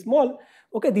is very small.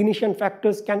 Okay, the initiation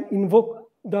factors can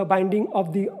invoke the binding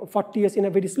of the 40S in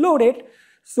a very slow rate.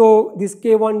 So this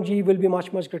K1G will be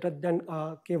much, much greater than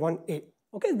K1A.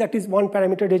 Okay, that is one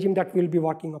parameter regime that we'll be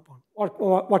working upon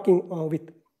or working with.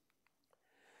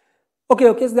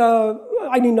 Okay, so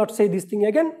I need not say this thing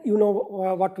again. You know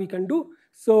what we can do.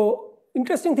 So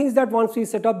interesting thing is that once we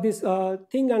set up this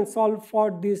thing and solve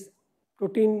for these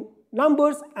protein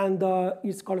numbers and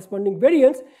its corresponding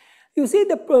variance, you see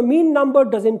the mean number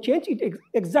doesn't change. It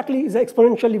exactly is an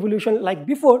exponential evolution like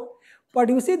before. But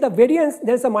you see the variance,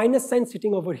 there's a minus sign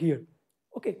sitting over here.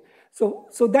 Okay, so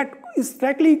that is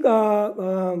slightly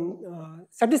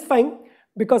satisfying,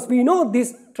 because we know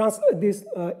this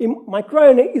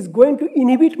microRNA is going to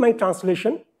inhibit my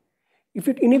translation. If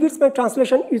it inhibits my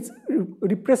translation, it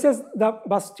represses the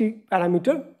Basti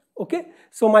parameter. Okay,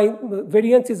 so my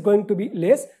variance is going to be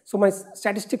less. So my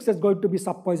statistics is going to be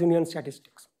sub-Poissonian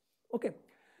statistics. Okay,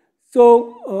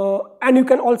 So, and you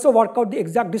can also work out the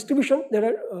exact distribution.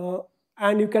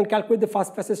 And you can calculate the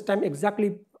first passage time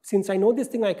exactly. Since I know this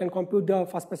thing, I can compute the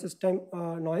first passage time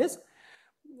noise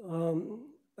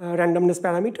randomness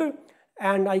parameter.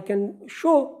 And I can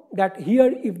show that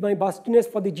here, if my burstiness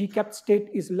for the G cap state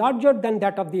is larger than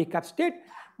that of the A cap state,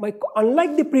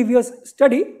 unlike the previous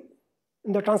study,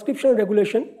 in the transcription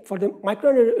regulation, for the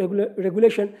micro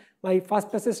regulation, my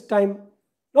first passage time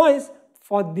noise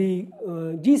for the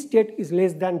G state is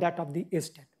less than that of the A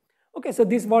state. Okay, so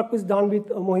this work was done with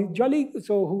Mohit Jolly,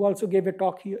 so who also gave a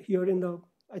talk here in the,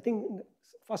 I think,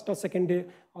 first or second day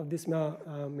of this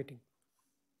meeting.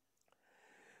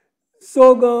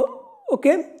 So,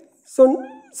 okay,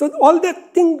 so all the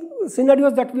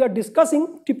scenarios that we are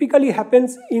discussing typically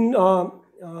happens in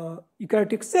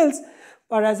eukaryotic cells,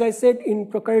 but as I said, in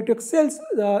prokaryotic cells,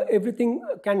 everything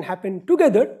can happen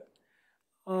together.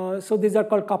 So these are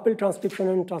called coupled transcription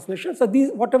and translation. So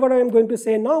these, whatever I am going to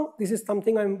say now, this is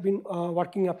something I've been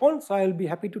working upon. So I'll be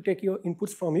happy to take your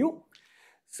inputs from you.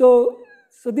 So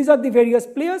these are the various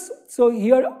players. So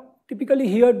here, typically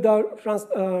here, once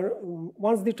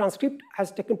the transcript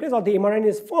has taken place or the mRNA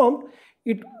is formed,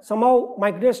 it somehow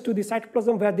migrates to the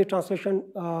cytoplasm where the translation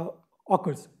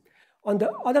occurs. On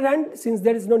the other hand, since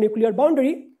there is no nuclear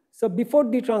boundary, so before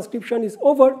the transcription is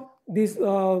over, these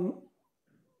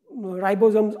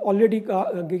ribosomes already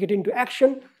get into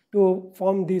action to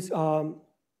form these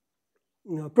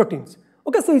proteins.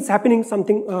 Okay, so it's happening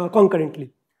something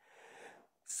concurrently.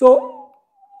 So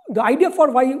the idea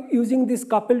for why using this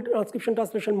coupled transcription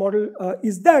translation model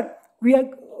is that we are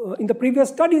in the previous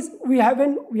studies we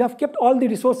have kept all the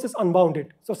resources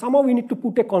unbounded. So somehow we need to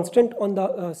put a constant on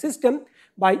the system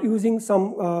by using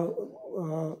some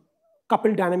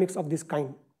coupled dynamics of this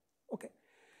kind. Okay,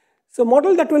 so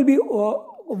model that will be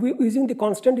using the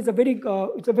constant is a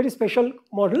very special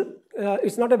model.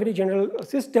 It's not a very general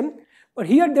system, but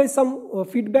here there is some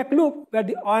feedback loop where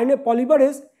the RNA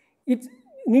polymerase it's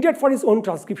needed for its own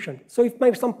transcription. So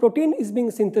if some protein is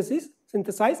being synthesized,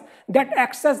 that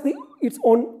acts as its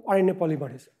own RNA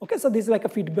polymerase. Okay, so this is like a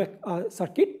feedback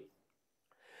circuit.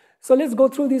 So let's go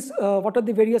through this. What are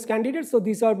the various candidates? So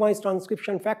these are my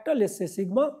transcription factor. Let's say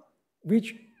sigma,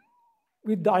 which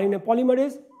with the RNA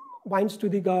polymerase binds to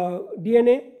the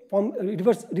DNA,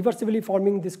 reversibly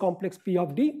forming this complex P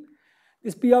of D.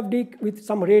 This P of D with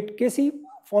some rate Kc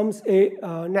forms a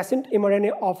nascent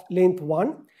mRNA of length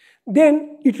 1.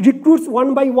 Then it recruits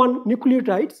one by one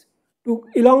nucleotides to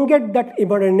elongate that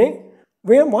mRNA,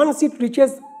 where once it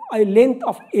reaches a length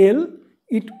of L,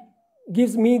 it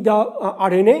gives me the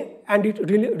RNA and it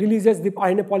releases the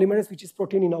RNA polymerase, which is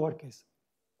protein in our case.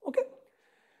 Okay,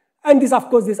 and this, of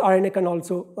course, this RNA can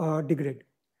also degrade.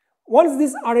 Once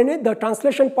this RNA, the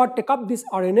translation part take up this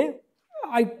RNA,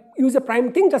 I use a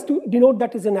prime thing just to denote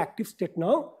that is an active state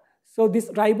now. So this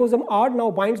ribosome R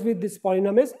now binds with this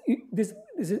polymerase. This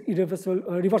is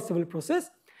reversible process,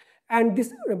 and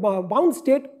this bound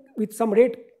state with some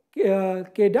rate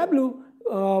Kw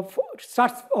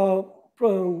starts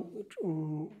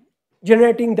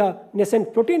generating the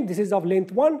nascent protein. This is of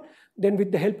length 1. Then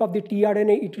with the help of the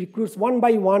tRNA, it recruits one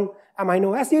by one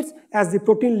amino acids as the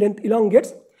protein length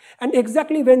elongates. And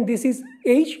exactly when this is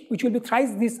H, which will be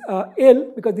thrice this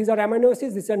L, because these are amino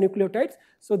acids, these are nucleotides.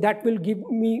 So that will give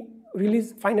me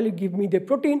finally give me the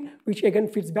protein, which again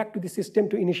feeds back to the system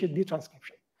to initiate the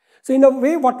transcription. So in a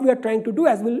way, what we are trying to do,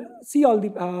 as we'll see all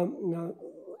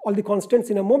the constants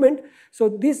in a moment. So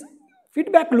this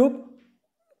feedback loop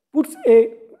puts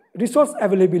a resource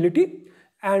availability,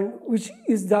 and which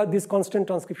is this constant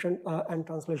transcription and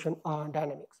translation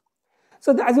dynamics.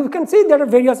 So as you can see, there are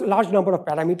various large number of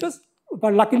parameters,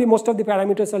 but luckily most of the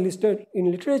parameters are listed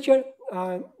in literature.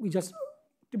 We just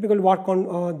typically work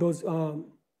on those,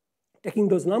 taking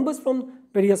those numbers from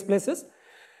various places.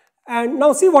 And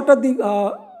now see what are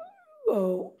the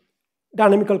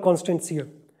dynamical constants here.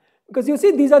 Because you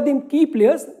see these are the key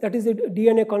players, that is the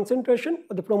DNA concentration,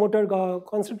 the promoter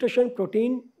concentration,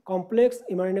 protein complex,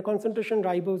 mRNA concentration,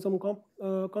 ribosome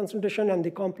concentration, and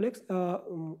the complex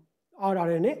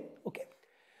rRNA. Okay.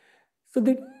 So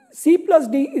the C plus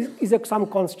D is some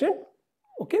constant,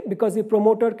 okay, because the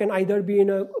promoter can either be in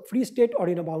a free state or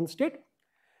in a bound state.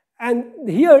 And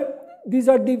here, these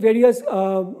are the various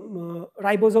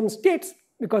ribosome states,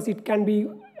 because it can be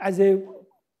as a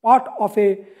part of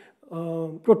a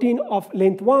protein of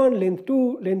length 1, length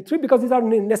 2, length 3, because these are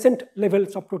nascent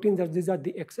levels of proteins, these are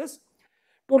the excess.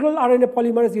 Total RNA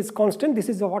polymerase is constant. This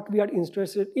is what we are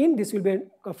interested in. This will be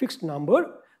a fixed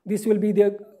number. This will be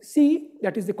the C,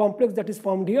 that is the complex that is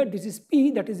formed here. This is P,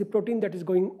 that is the protein that is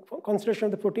going, concentration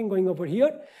of the protein going over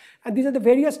here. And these are the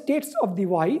various states of the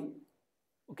Y.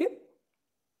 Okay.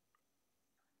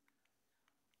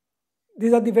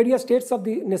 these are the various states of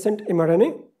the nascent mRNA,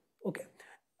 okay,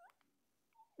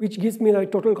 which gives me the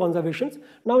total conservations.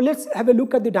 Now let's have a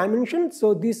look at the dimension.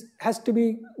 So this has to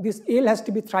be, this L has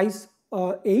to be thrice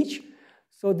H.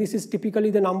 So this is typically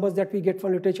the numbers that we get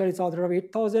from literature. It's order of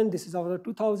 8,000. This is order of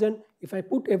 2,000. If I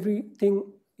put everything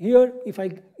here, if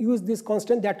I use this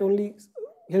constant, that only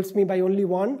helps me by only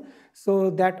 1, so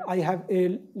that I have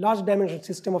a large dimension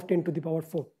system of 10 to the power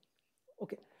 4.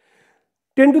 Okay,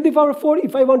 10 to the power 4.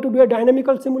 If I want to do a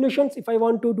dynamical simulations, if I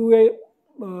want to do a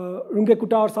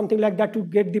Runge-Kutta or something like that to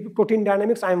get the protein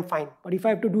dynamics, I am fine. But if I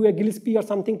have to do a Gillespie or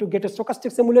something to get a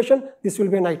stochastic simulation, this will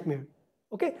be a nightmare.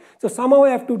 Okay, so somehow I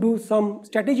have to do some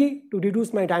strategy to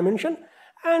reduce my dimension,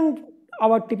 and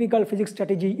our typical physics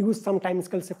strategy use some time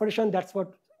scale separation. That's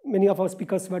what many of our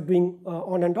speakers were doing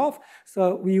on and off.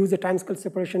 So we use a time scale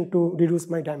separation to reduce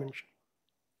my dimension.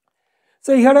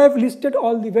 So here I have listed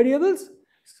all the variables.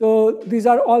 So these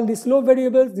are all the slope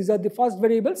variables. These are the first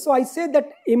variables. So I say that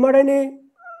mRNA,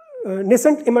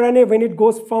 nascent mRNA, when it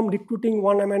goes from recruiting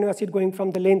one amino acid going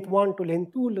from the length 1 to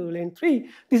length 2 to length 3,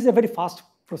 this is a very fast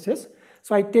process.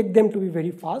 So I take them to be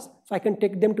very fast. So I can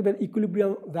take them to the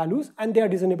equilibrium values, and they are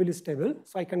reasonably stable.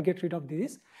 So I can get rid of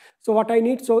these. So what I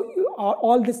need, so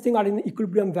all these things are in the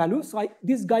equilibrium value. So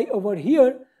this guy over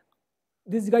here,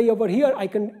 I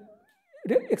can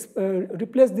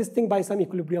replace this thing by some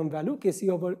equilibrium value, Kc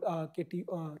over Kt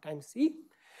times C.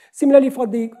 Similarly, for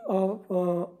the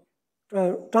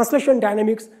translation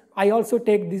dynamics, I also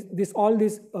take all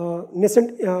these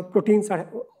nascent proteins are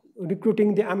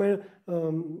recruiting the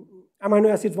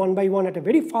amino acids one by one at a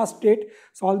very fast rate.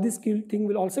 So all this thing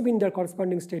will also be in their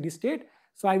corresponding steady state.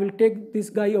 So I will take this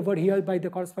guy over here by the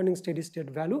corresponding steady state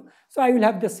value. So I will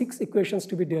have the 6 equations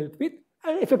to be dealt with,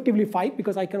 and effectively 5,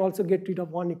 because I can also get rid of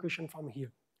 1 equation from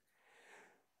here.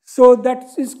 So that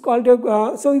is called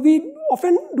a, so we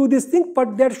often do this thing,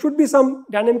 but there should be some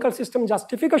dynamical system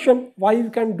justification why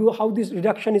you can do, how this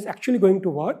reduction is actually going to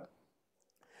work.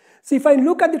 So if I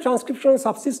look at the transcriptional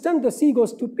subsystem, the C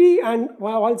goes to P, and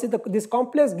also this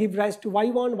complex gives rise to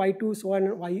Y1, Y2, so on,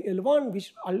 and YL1,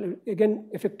 which again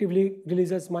effectively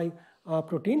releases my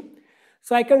protein.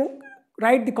 So I can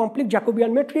write the complete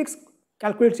Jacobian matrix,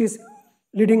 calculate its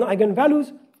leading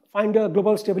eigenvalues, find the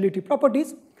global stability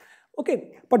properties.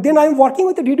 Okay, but then I am working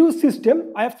with a reduced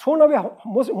system. I have thrown away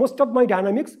most of my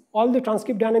dynamics, all the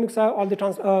transcript dynamics, all the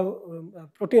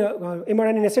protein,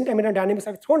 mRNA, nascent mRNA dynamics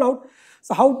I have thrown out.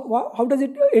 So how does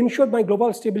it ensure my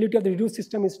global stability of the reduced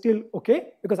system is still okay?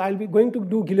 Because I'll be going to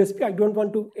do Gillespie. I don't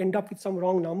want to end up with some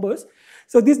wrong numbers.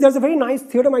 So there's a very nice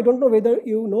theorem. I don't know whether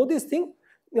you know this thing.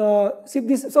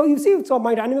 So you see, so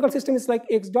my dynamical system is like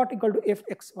x dot equal to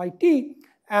fxyt,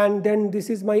 and then this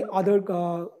is my other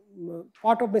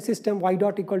part of my system, y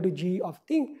dot equal to g of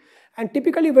thing. And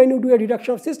typically when you do a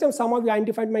reduction of system, somehow we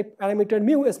identified my parameter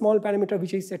mu, a small parameter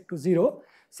which is set to 0,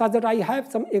 such that I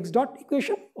have some x dot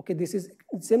equation. Okay, this is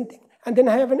the same thing. And then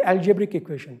I have an algebraic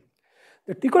equation.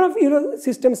 The Tikhonov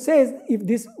system says if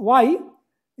this y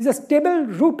is a stable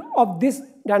root of this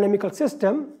dynamical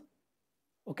system,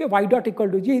 okay, y dot equal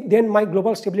to g, then my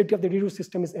global stability of the reduced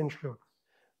system is ensured.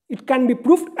 It can be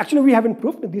proved. Actually, we haven't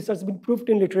proved. This has been proved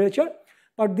in literature.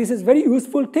 But this is very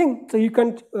useful thing. So you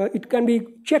can, it can be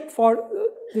checked for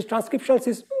this transcriptional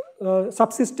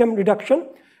subsystem reduction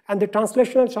and the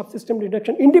translational subsystem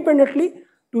reduction independently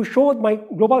to show my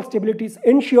global stability is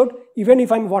ensured even if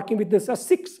I'm working with this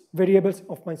 6 variables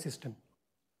of my system.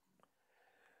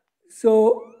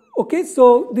 So okay,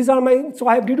 so these are my, so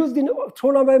I have reduced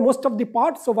thrown away most of the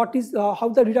parts. So what is how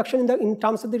the reduction in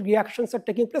terms of the reactions are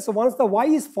taking place. So once the Y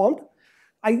is formed,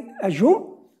 I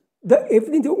assume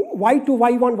everything Y2,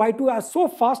 Y1, Y2 are so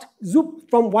fast, zoop,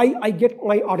 from Y I get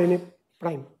my RNA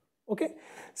prime. Okay.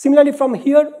 Similarly, from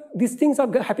here, these things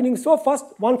are happening so fast.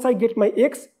 Once I get my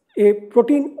X, a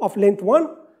protein of length 1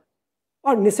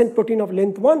 or nascent protein of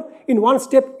length 1, in one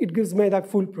step it gives me the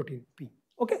full protein P.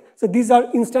 Okay. So these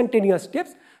are instantaneous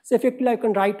steps. So effectively I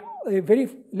can write a very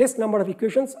less number of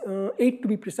equations, 8 to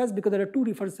be precise, because there are 2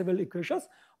 reversible equations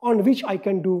on which I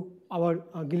can do our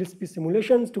Gillespie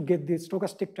simulations to get the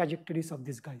stochastic trajectories of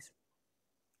these guys.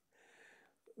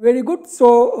 Very good.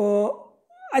 So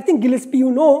I think Gillespie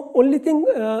you know. Only thing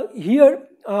here,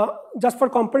 just for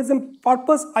comparison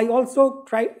purpose, I also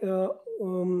try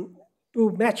to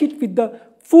match it with the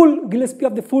full Gillespie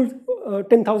of the full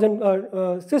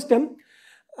 10,000 system.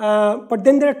 But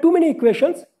then there are too many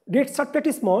equations. Rates are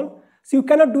pretty small, so you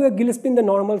cannot do a Gillespie in the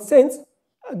normal sense.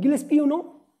 Gillespie, you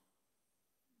know?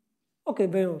 Okay,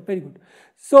 very good.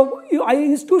 So I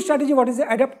use 2 strategy. What is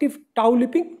the adaptive tau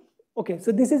leaping? Okay,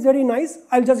 so this is very nice.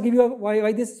 I'll just give you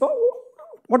why this. So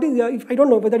what is if I don't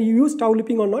know whether you use tau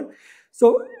leaping or not.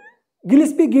 So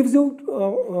Gillespie gives you,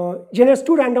 generates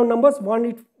two random numbers.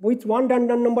 With one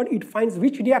random number, it finds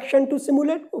which reaction to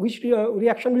simulate, which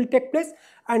reaction will take place,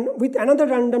 and with another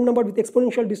random number with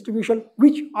exponential distribution,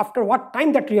 which after what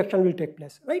time that reaction will take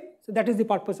place, right? So that is the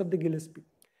purpose of the Gillespie.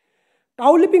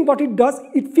 Tau leaping, what it does,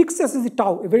 it fixes the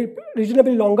tau, a very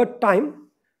reasonably longer time,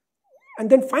 and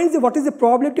then finds what is the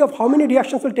probability of how many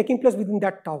reactions will taking place within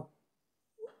that tau.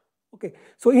 Okay,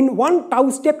 so in one tau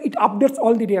step, it updates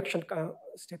all the reaction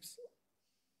steps.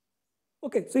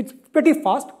 Okay, so it's pretty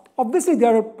fast. Obviously,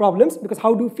 there are problems because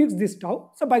how do you fix this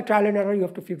tau? So by trial and error, you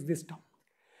have to fix this tau.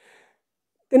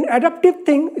 Then adaptive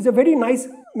thing is a very nice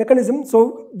mechanism.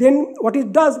 So then what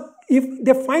it does, if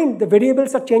they find the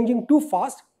variables are changing too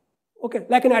fast, okay,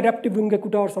 like an adaptive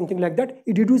Wingekuta or something like that,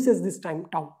 it reduces this time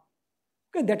tau.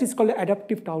 Okay, that is called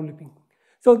adaptive tau leaping.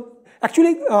 So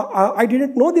actually, I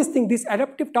didn't know this thing. This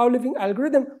adaptive tau leaping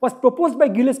algorithm was proposed by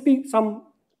Gillespie some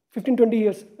 15-20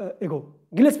 years ago.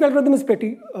 Gillespie algorithm is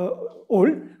pretty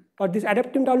old, but this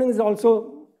adaptive tau leaping is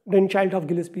also brainchild of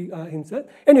Gillespie himself.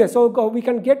 Anyway, so we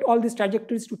can get all these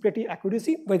trajectories to pretty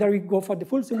accuracy, whether we go for the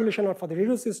full simulation or for the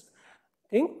reduced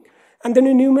thing. And then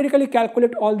we numerically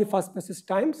calculate all the first passage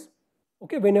times.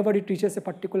 Okay, whenever it reaches a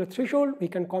particular threshold, we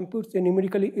can compute the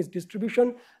numerically its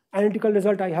distribution. Analytical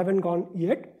result I haven't gone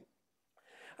yet.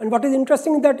 And what is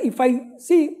interesting is that if I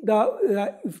see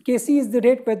the if Kc is the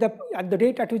rate where at the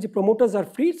rate at which the promoters are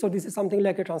free, so this is something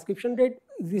like a transcription rate,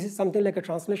 this is something like a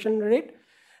translation rate.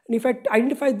 And if I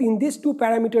identify in these two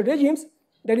parameter regimes,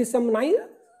 there is some nice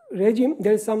regime,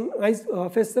 there is some nice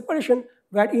phase separation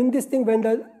where in this thing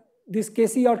when this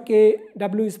Kc or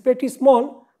Kw is pretty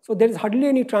small, so there is hardly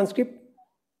any transcript,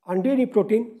 hardly any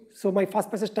protein, so my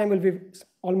fast passage time will be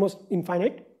almost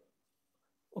infinite.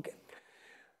 Okay.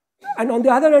 And on the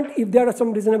other hand, if there are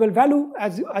some reasonable value,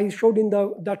 as I showed in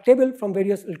the table from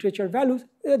various literature values,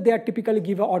 they are typically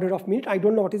give an order of minute. I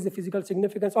don't know what is the physical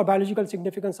significance or biological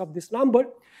significance of this number,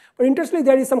 but interestingly,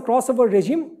 there is some crossover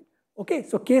regime. Okay,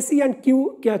 so Kc and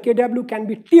Kw can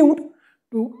be tuned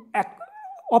to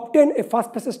obtain a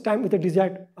fast passage time with a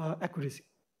desired accuracy.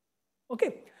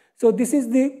 Okay, so this is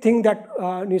the thing that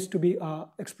needs to be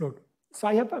explored. So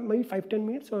I have maybe 5-10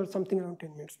 minutes or something around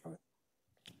 10 minutes.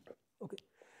 Okay.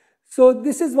 So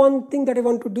this is one thing that I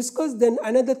want to discuss. Then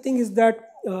another thing is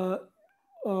that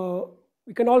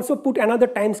we can also put another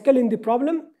time scale in the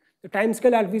problem. The time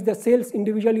scale at which the cells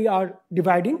individually are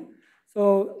dividing.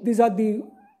 So these are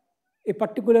a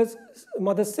particular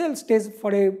mother cell stays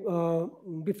for a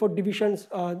before divisions.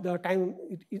 The time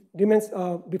it remains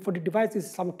before the divides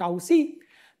is some tau c.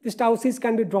 These tau c's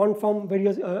can be drawn from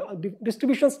various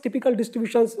distributions. Typical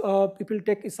distributions people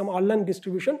take is some Orlan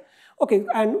distribution. Okay,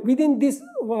 and within this,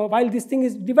 while this thing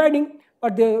is dividing,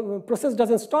 but the process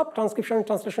doesn't stop, transcription and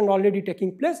translation are already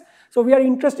taking place. So we are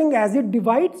interested as it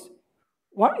divides,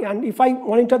 and if I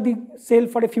monitor the cell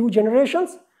for a few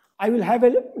generations, I will have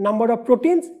a number of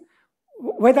proteins.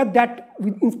 Whether that,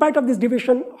 in spite of this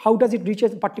division, how does it reach a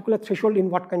particular threshold in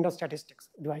what kind of statistics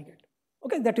do I get?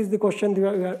 Okay, that is the question we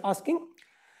are asking.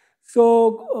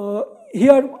 So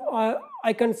here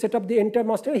I can set up the entire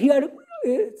master. Here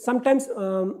sometimes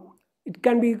it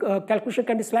can be calculation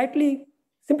can be slightly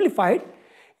simplified.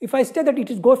 If I say that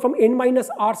it goes from n minus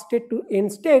r state to n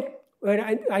state, where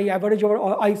I average over,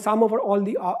 or I sum over all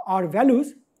the r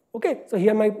values. Okay, so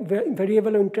here my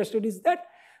variable I'm interested is that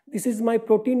this is my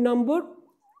protein number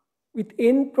with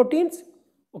n proteins.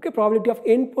 Okay, probability of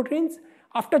n proteins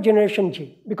after generation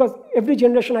j, because every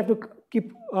generation I have to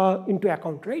keep into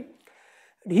account, right?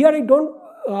 Here I don't,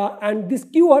 and this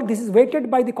QR, this is weighted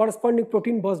by the corresponding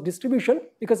protein burst distribution,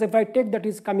 because if I take that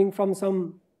is coming from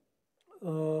some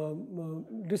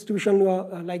distribution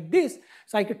like this,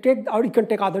 so I could take, or you can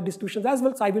take other distributions as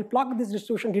well. So I will plug this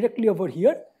distribution directly over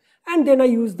here, and then I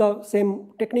use the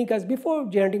same technique as before,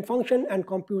 generating function, and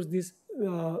compute this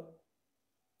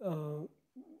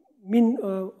mean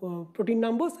protein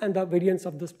numbers and the variance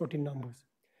of those protein numbers.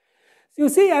 So you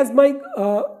see, as my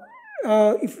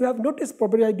if you have noticed,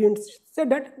 probably I didn't say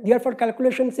that, here for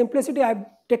calculation simplicity, I have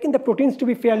taken the proteins to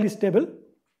be fairly stable.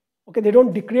 Okay, they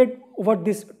don't degrade over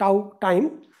this tau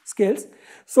time scales.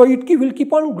 So it will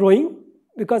keep on growing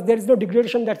because there is no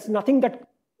degradation, that's nothing that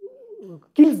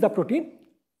kills the protein.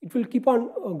 It will keep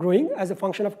on growing as a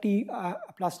function of t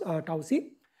plus tau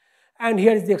c. And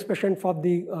here is the expression for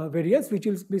the variance, which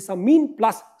will be some mean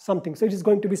plus something. So it is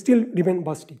going to be still remain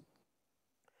bursty.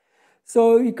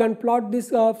 So you can plot this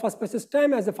first passage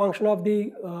time as a function of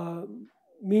the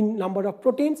mean number of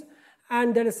proteins,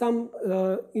 and there is some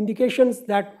indications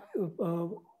that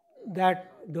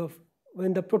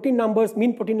when the protein numbers,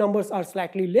 mean protein numbers are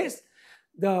slightly less,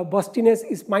 the burstiness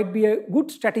might be a good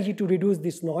strategy to reduce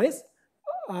this noise.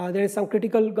 there is some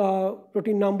critical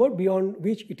protein number beyond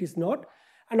which it is not.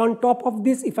 And on top of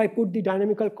this, if I put the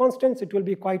dynamical constants, it will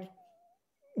be quite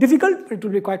difficult, but it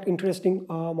will be quite interesting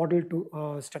model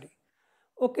to study.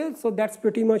 Okay, so that's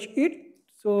pretty much it.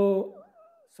 So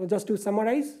just to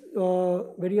summarize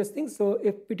various things. So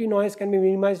FPT noise can be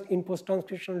minimized in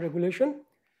post-transcriptional regulation.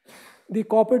 The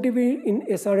cooperativity in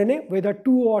sRNA, whether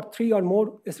 2 or 3 or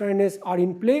more sRNAs are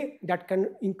in play, that can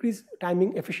increase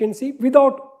timing efficiency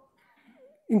without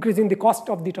increasing the cost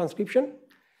of the transcription.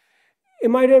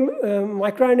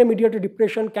 MicroRNA mediated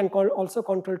depression can also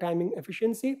control timing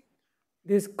efficiency.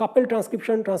 This coupled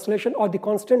transcription translation or the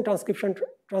constant transcription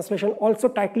translation also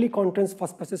tightly contains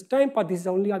first passage time, but this is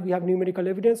only we have numerical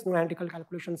evidence, no analytical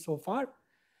calculation so far.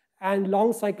 And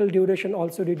long cycle duration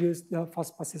also reduces the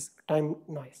first passage time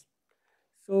noise.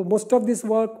 So most of this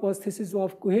work was thesis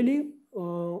of Kuheli,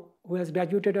 who has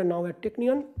graduated and now at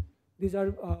Technion. These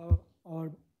are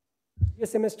our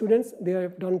BSMS students. They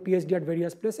have done PhD at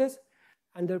various places.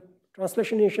 And the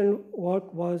translational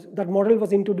work was, that model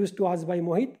was introduced to us by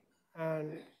Mohit.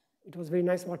 And it was very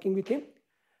nice working with him.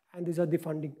 And these are the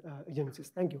funding agencies.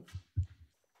 Thank you.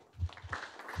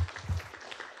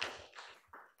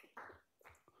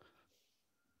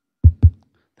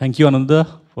 Thank you,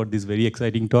 Ananda, for this very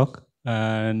exciting talk.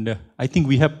 And I think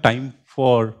we have time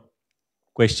for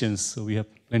questions. So we have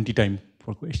plenty time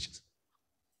for questions.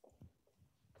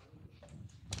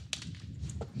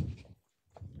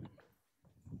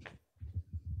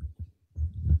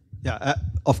 Yeah,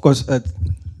 of course,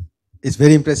 it's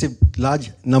very impressive, large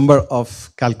number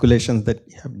of calculations that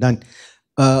you have done.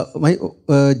 My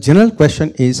general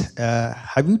question is,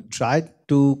 have you tried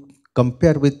to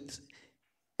compare with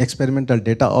experimental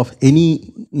data of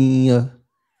any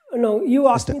no, you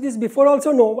asked me this before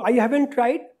also. No, I haven't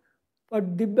tried, but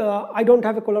I don't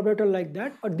have a collaborator like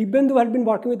that. But Dibyendu had been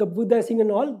working with the Buddha Singh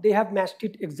and all. They have matched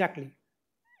it exactly.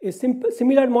 A simple,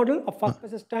 similar model of first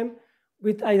passage time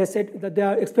with, as I said, that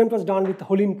their experiment was done with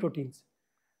choline proteins.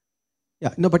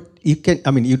 Yeah, no, but you can,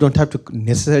 I mean, you don't have to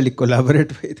necessarily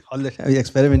collaborate with all the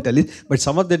experimentalists, but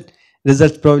some of the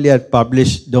results probably are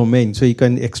published domain, so you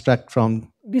can extract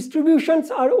from. Distributions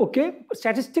are okay.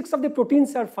 Statistics of the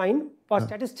proteins are fine. For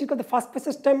statistics of the first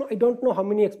passage time, I don't know how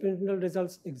many experimental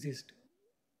results exist.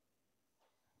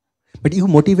 But you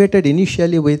motivated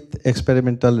initially with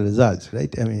experimental results,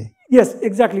 right? I mean. Yes,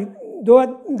 exactly.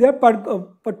 Though they are,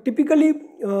 but typically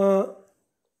the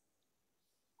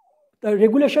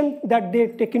regulation that they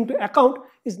take into account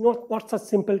is not such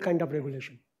simple kind of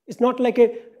regulation. It's not like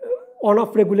a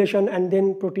on-off regulation and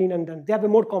then protein and then they have a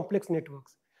more complex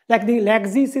networks. Like the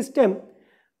LAGZ system,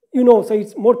 you know, so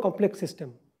it's more complex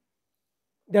system.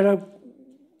 There are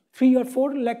 3 or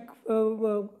 4 like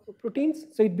proteins,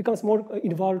 so it becomes more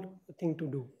involved thing to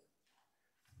do.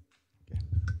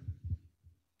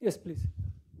 Yes, please.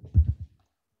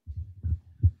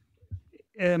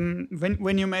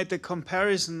 When you made the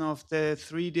comparison of the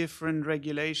 3 different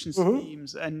regulation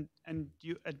schemes and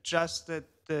you adjusted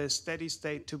the steady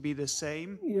state to be the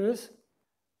same, yes,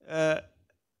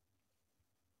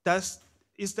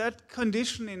 is that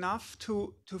condition enough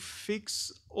to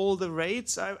fix all the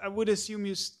rates? I would assume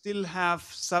you still have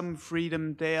some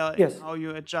freedom there in how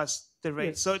you adjust the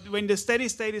rates. So when the steady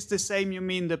state is the same, you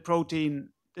mean the protein,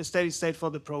 the steady state for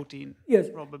the protein? Yes,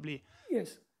 probably.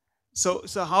 Yes. So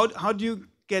how do you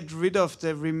get rid of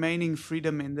the remaining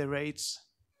freedom in the rates?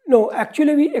 No,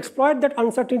 actually we exploit that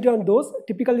uncertainty on those.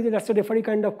 Typically that's a referee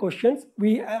kind of questions.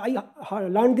 I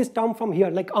learned this term from here,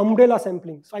 like umbrella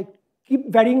sampling. So I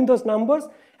keep varying those numbers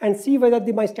and see whether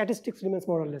my statistics remains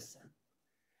more or less.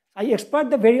 I exploit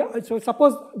the so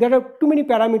suppose there are too many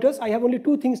parameters, I have only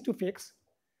 2 things to fix.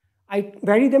 I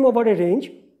vary them over a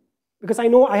range because I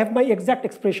know I have my exact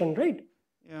expression, right?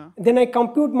 Yeah. Then I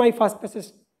compute my first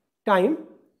passage time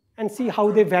and see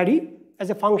how they vary as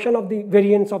a function of the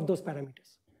variance of those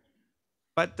parameters.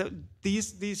 But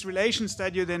these relations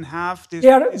that you then have, they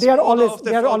are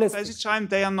always passage time,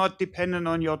 they are not dependent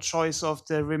on your choice of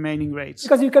the remaining rates.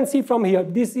 Because you can see from here,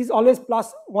 this is always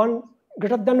 +1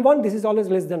 greater than 1, this is always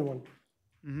less than 1.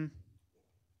 Mm-hmm.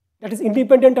 That is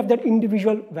independent of their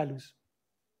individual values.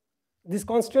 These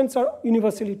constants are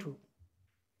universally true.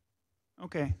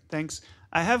 Okay, thanks.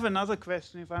 I have another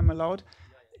question, if I'm allowed.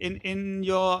 In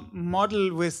your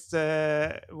model with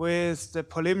the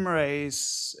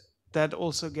polymerase that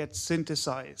also gets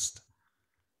synthesized,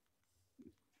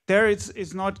 there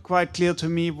it's not quite clear to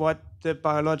me what the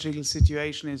biological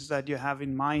situation is that you have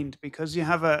in mind, because you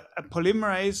have a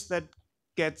polymerase that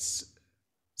gets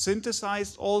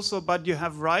synthesized also, but you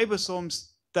have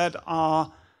ribosomes that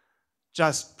are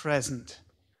just present.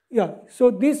 Yeah,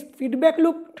 so this feedback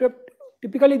loop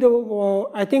typically,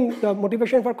 I think the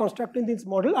motivation for constructing this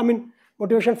model,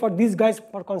 motivation for these guys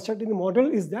for constructing the model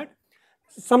is that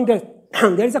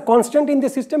there is a constant in the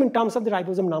system in terms of the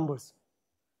ribosome numbers.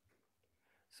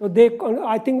 So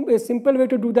I think a simple way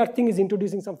to do that thing is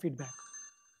introducing some feedback.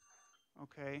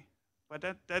 Okay, but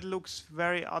that looks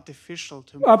very artificial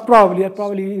to me.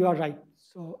 Probably you are right.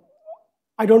 So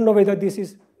I don't know whether this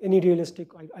is any realistic.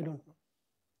 I don't know.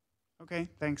 Okay,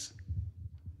 thanks.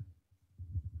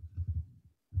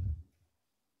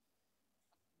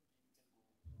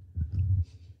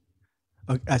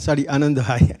 Okay, sorry, Anand,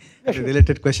 I had a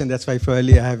related question. That's why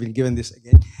probably I have been given this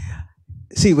again.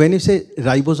 See, when you say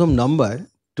ribosome number,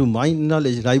 to my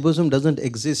knowledge, ribosome doesn't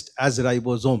exist as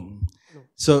ribosome. No.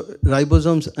 So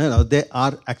ribosomes, they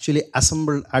are actually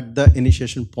assembled at the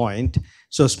initiation point.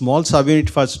 So small subunit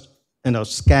first,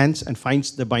 scans and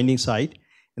finds the binding site,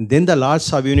 and then the large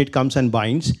subunit comes and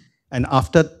binds. And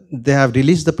after they have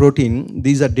released the protein,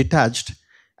 these are detached,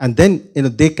 and then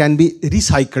they can be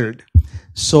recycled.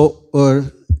 So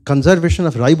conservation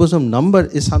of ribosome number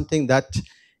is something that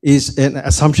is an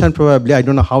assumption probably. I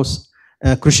don't know how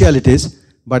crucial it is,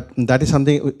 but that is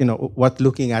something worth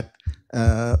looking at.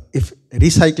 If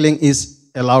recycling is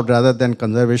allowed rather than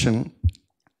conservation,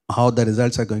 how the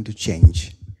results are going to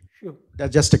change. Sure.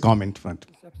 That's just a comment.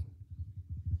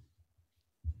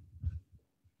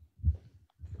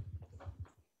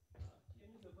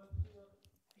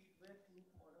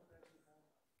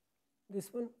 This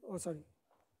one? Oh, sorry.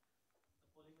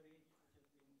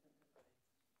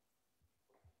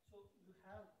 So you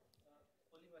have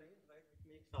polymerase, right, which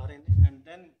makes RNA, and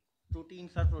then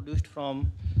proteins are produced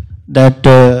from that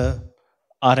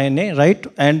RNA, right?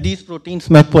 And these proteins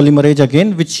make polymerase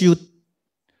again, which you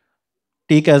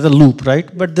take as a loop,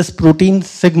 right? But this protein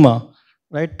sigma,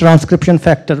 right, transcription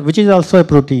factor, which is also a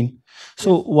protein.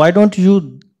 So why don't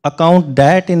you account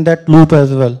that in that loop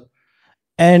as well?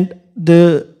 And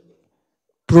the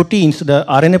proteins, the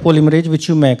RNA polymerase which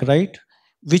you make, right,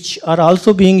 which are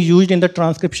also being used in the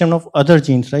transcription of other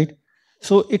genes, right?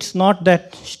 So it's not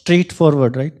that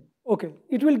straightforward, right? Okay,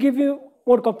 it will give you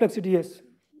more complexity, yes.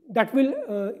 That will,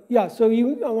 so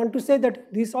I want to say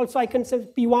that this also I can say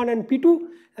P1 and P2,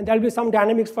 and there will be some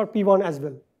dynamics for P1 as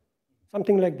well.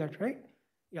 Something like that, right?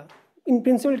 Yeah, in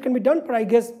principle it can be done, but I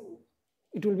guess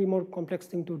it will be more complex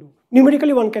thing to do.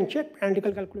 Numerically one can check,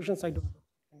 analytical calculations I don't know.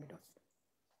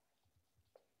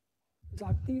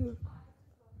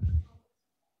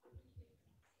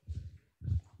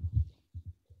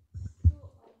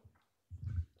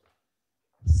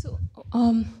 So,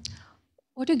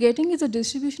 what you're getting is a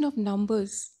distribution of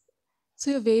numbers.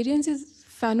 So your variance is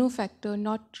Fano factor,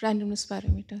 not randomness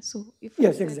parameter. So if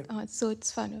yes, exactly. So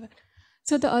it's Fano factor.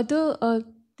 So the other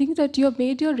thing that you have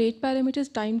made your rate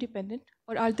parameters time dependent,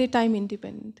 or are they time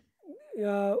independent?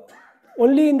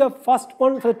 Only in the first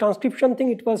one for the transcription thing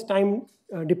it was time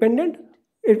dependent.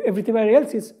 Everything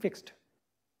else is fixed.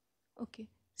 Okay.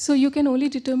 So you can only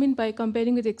determine by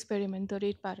comparing with the experiment the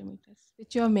rate parameters,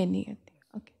 which you have many, I think.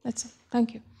 Okay, that's it.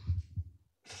 Thank you.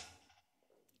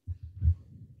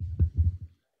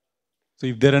 So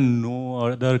if there are no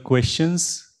other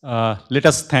questions, let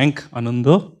us thank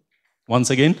Ananda once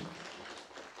again.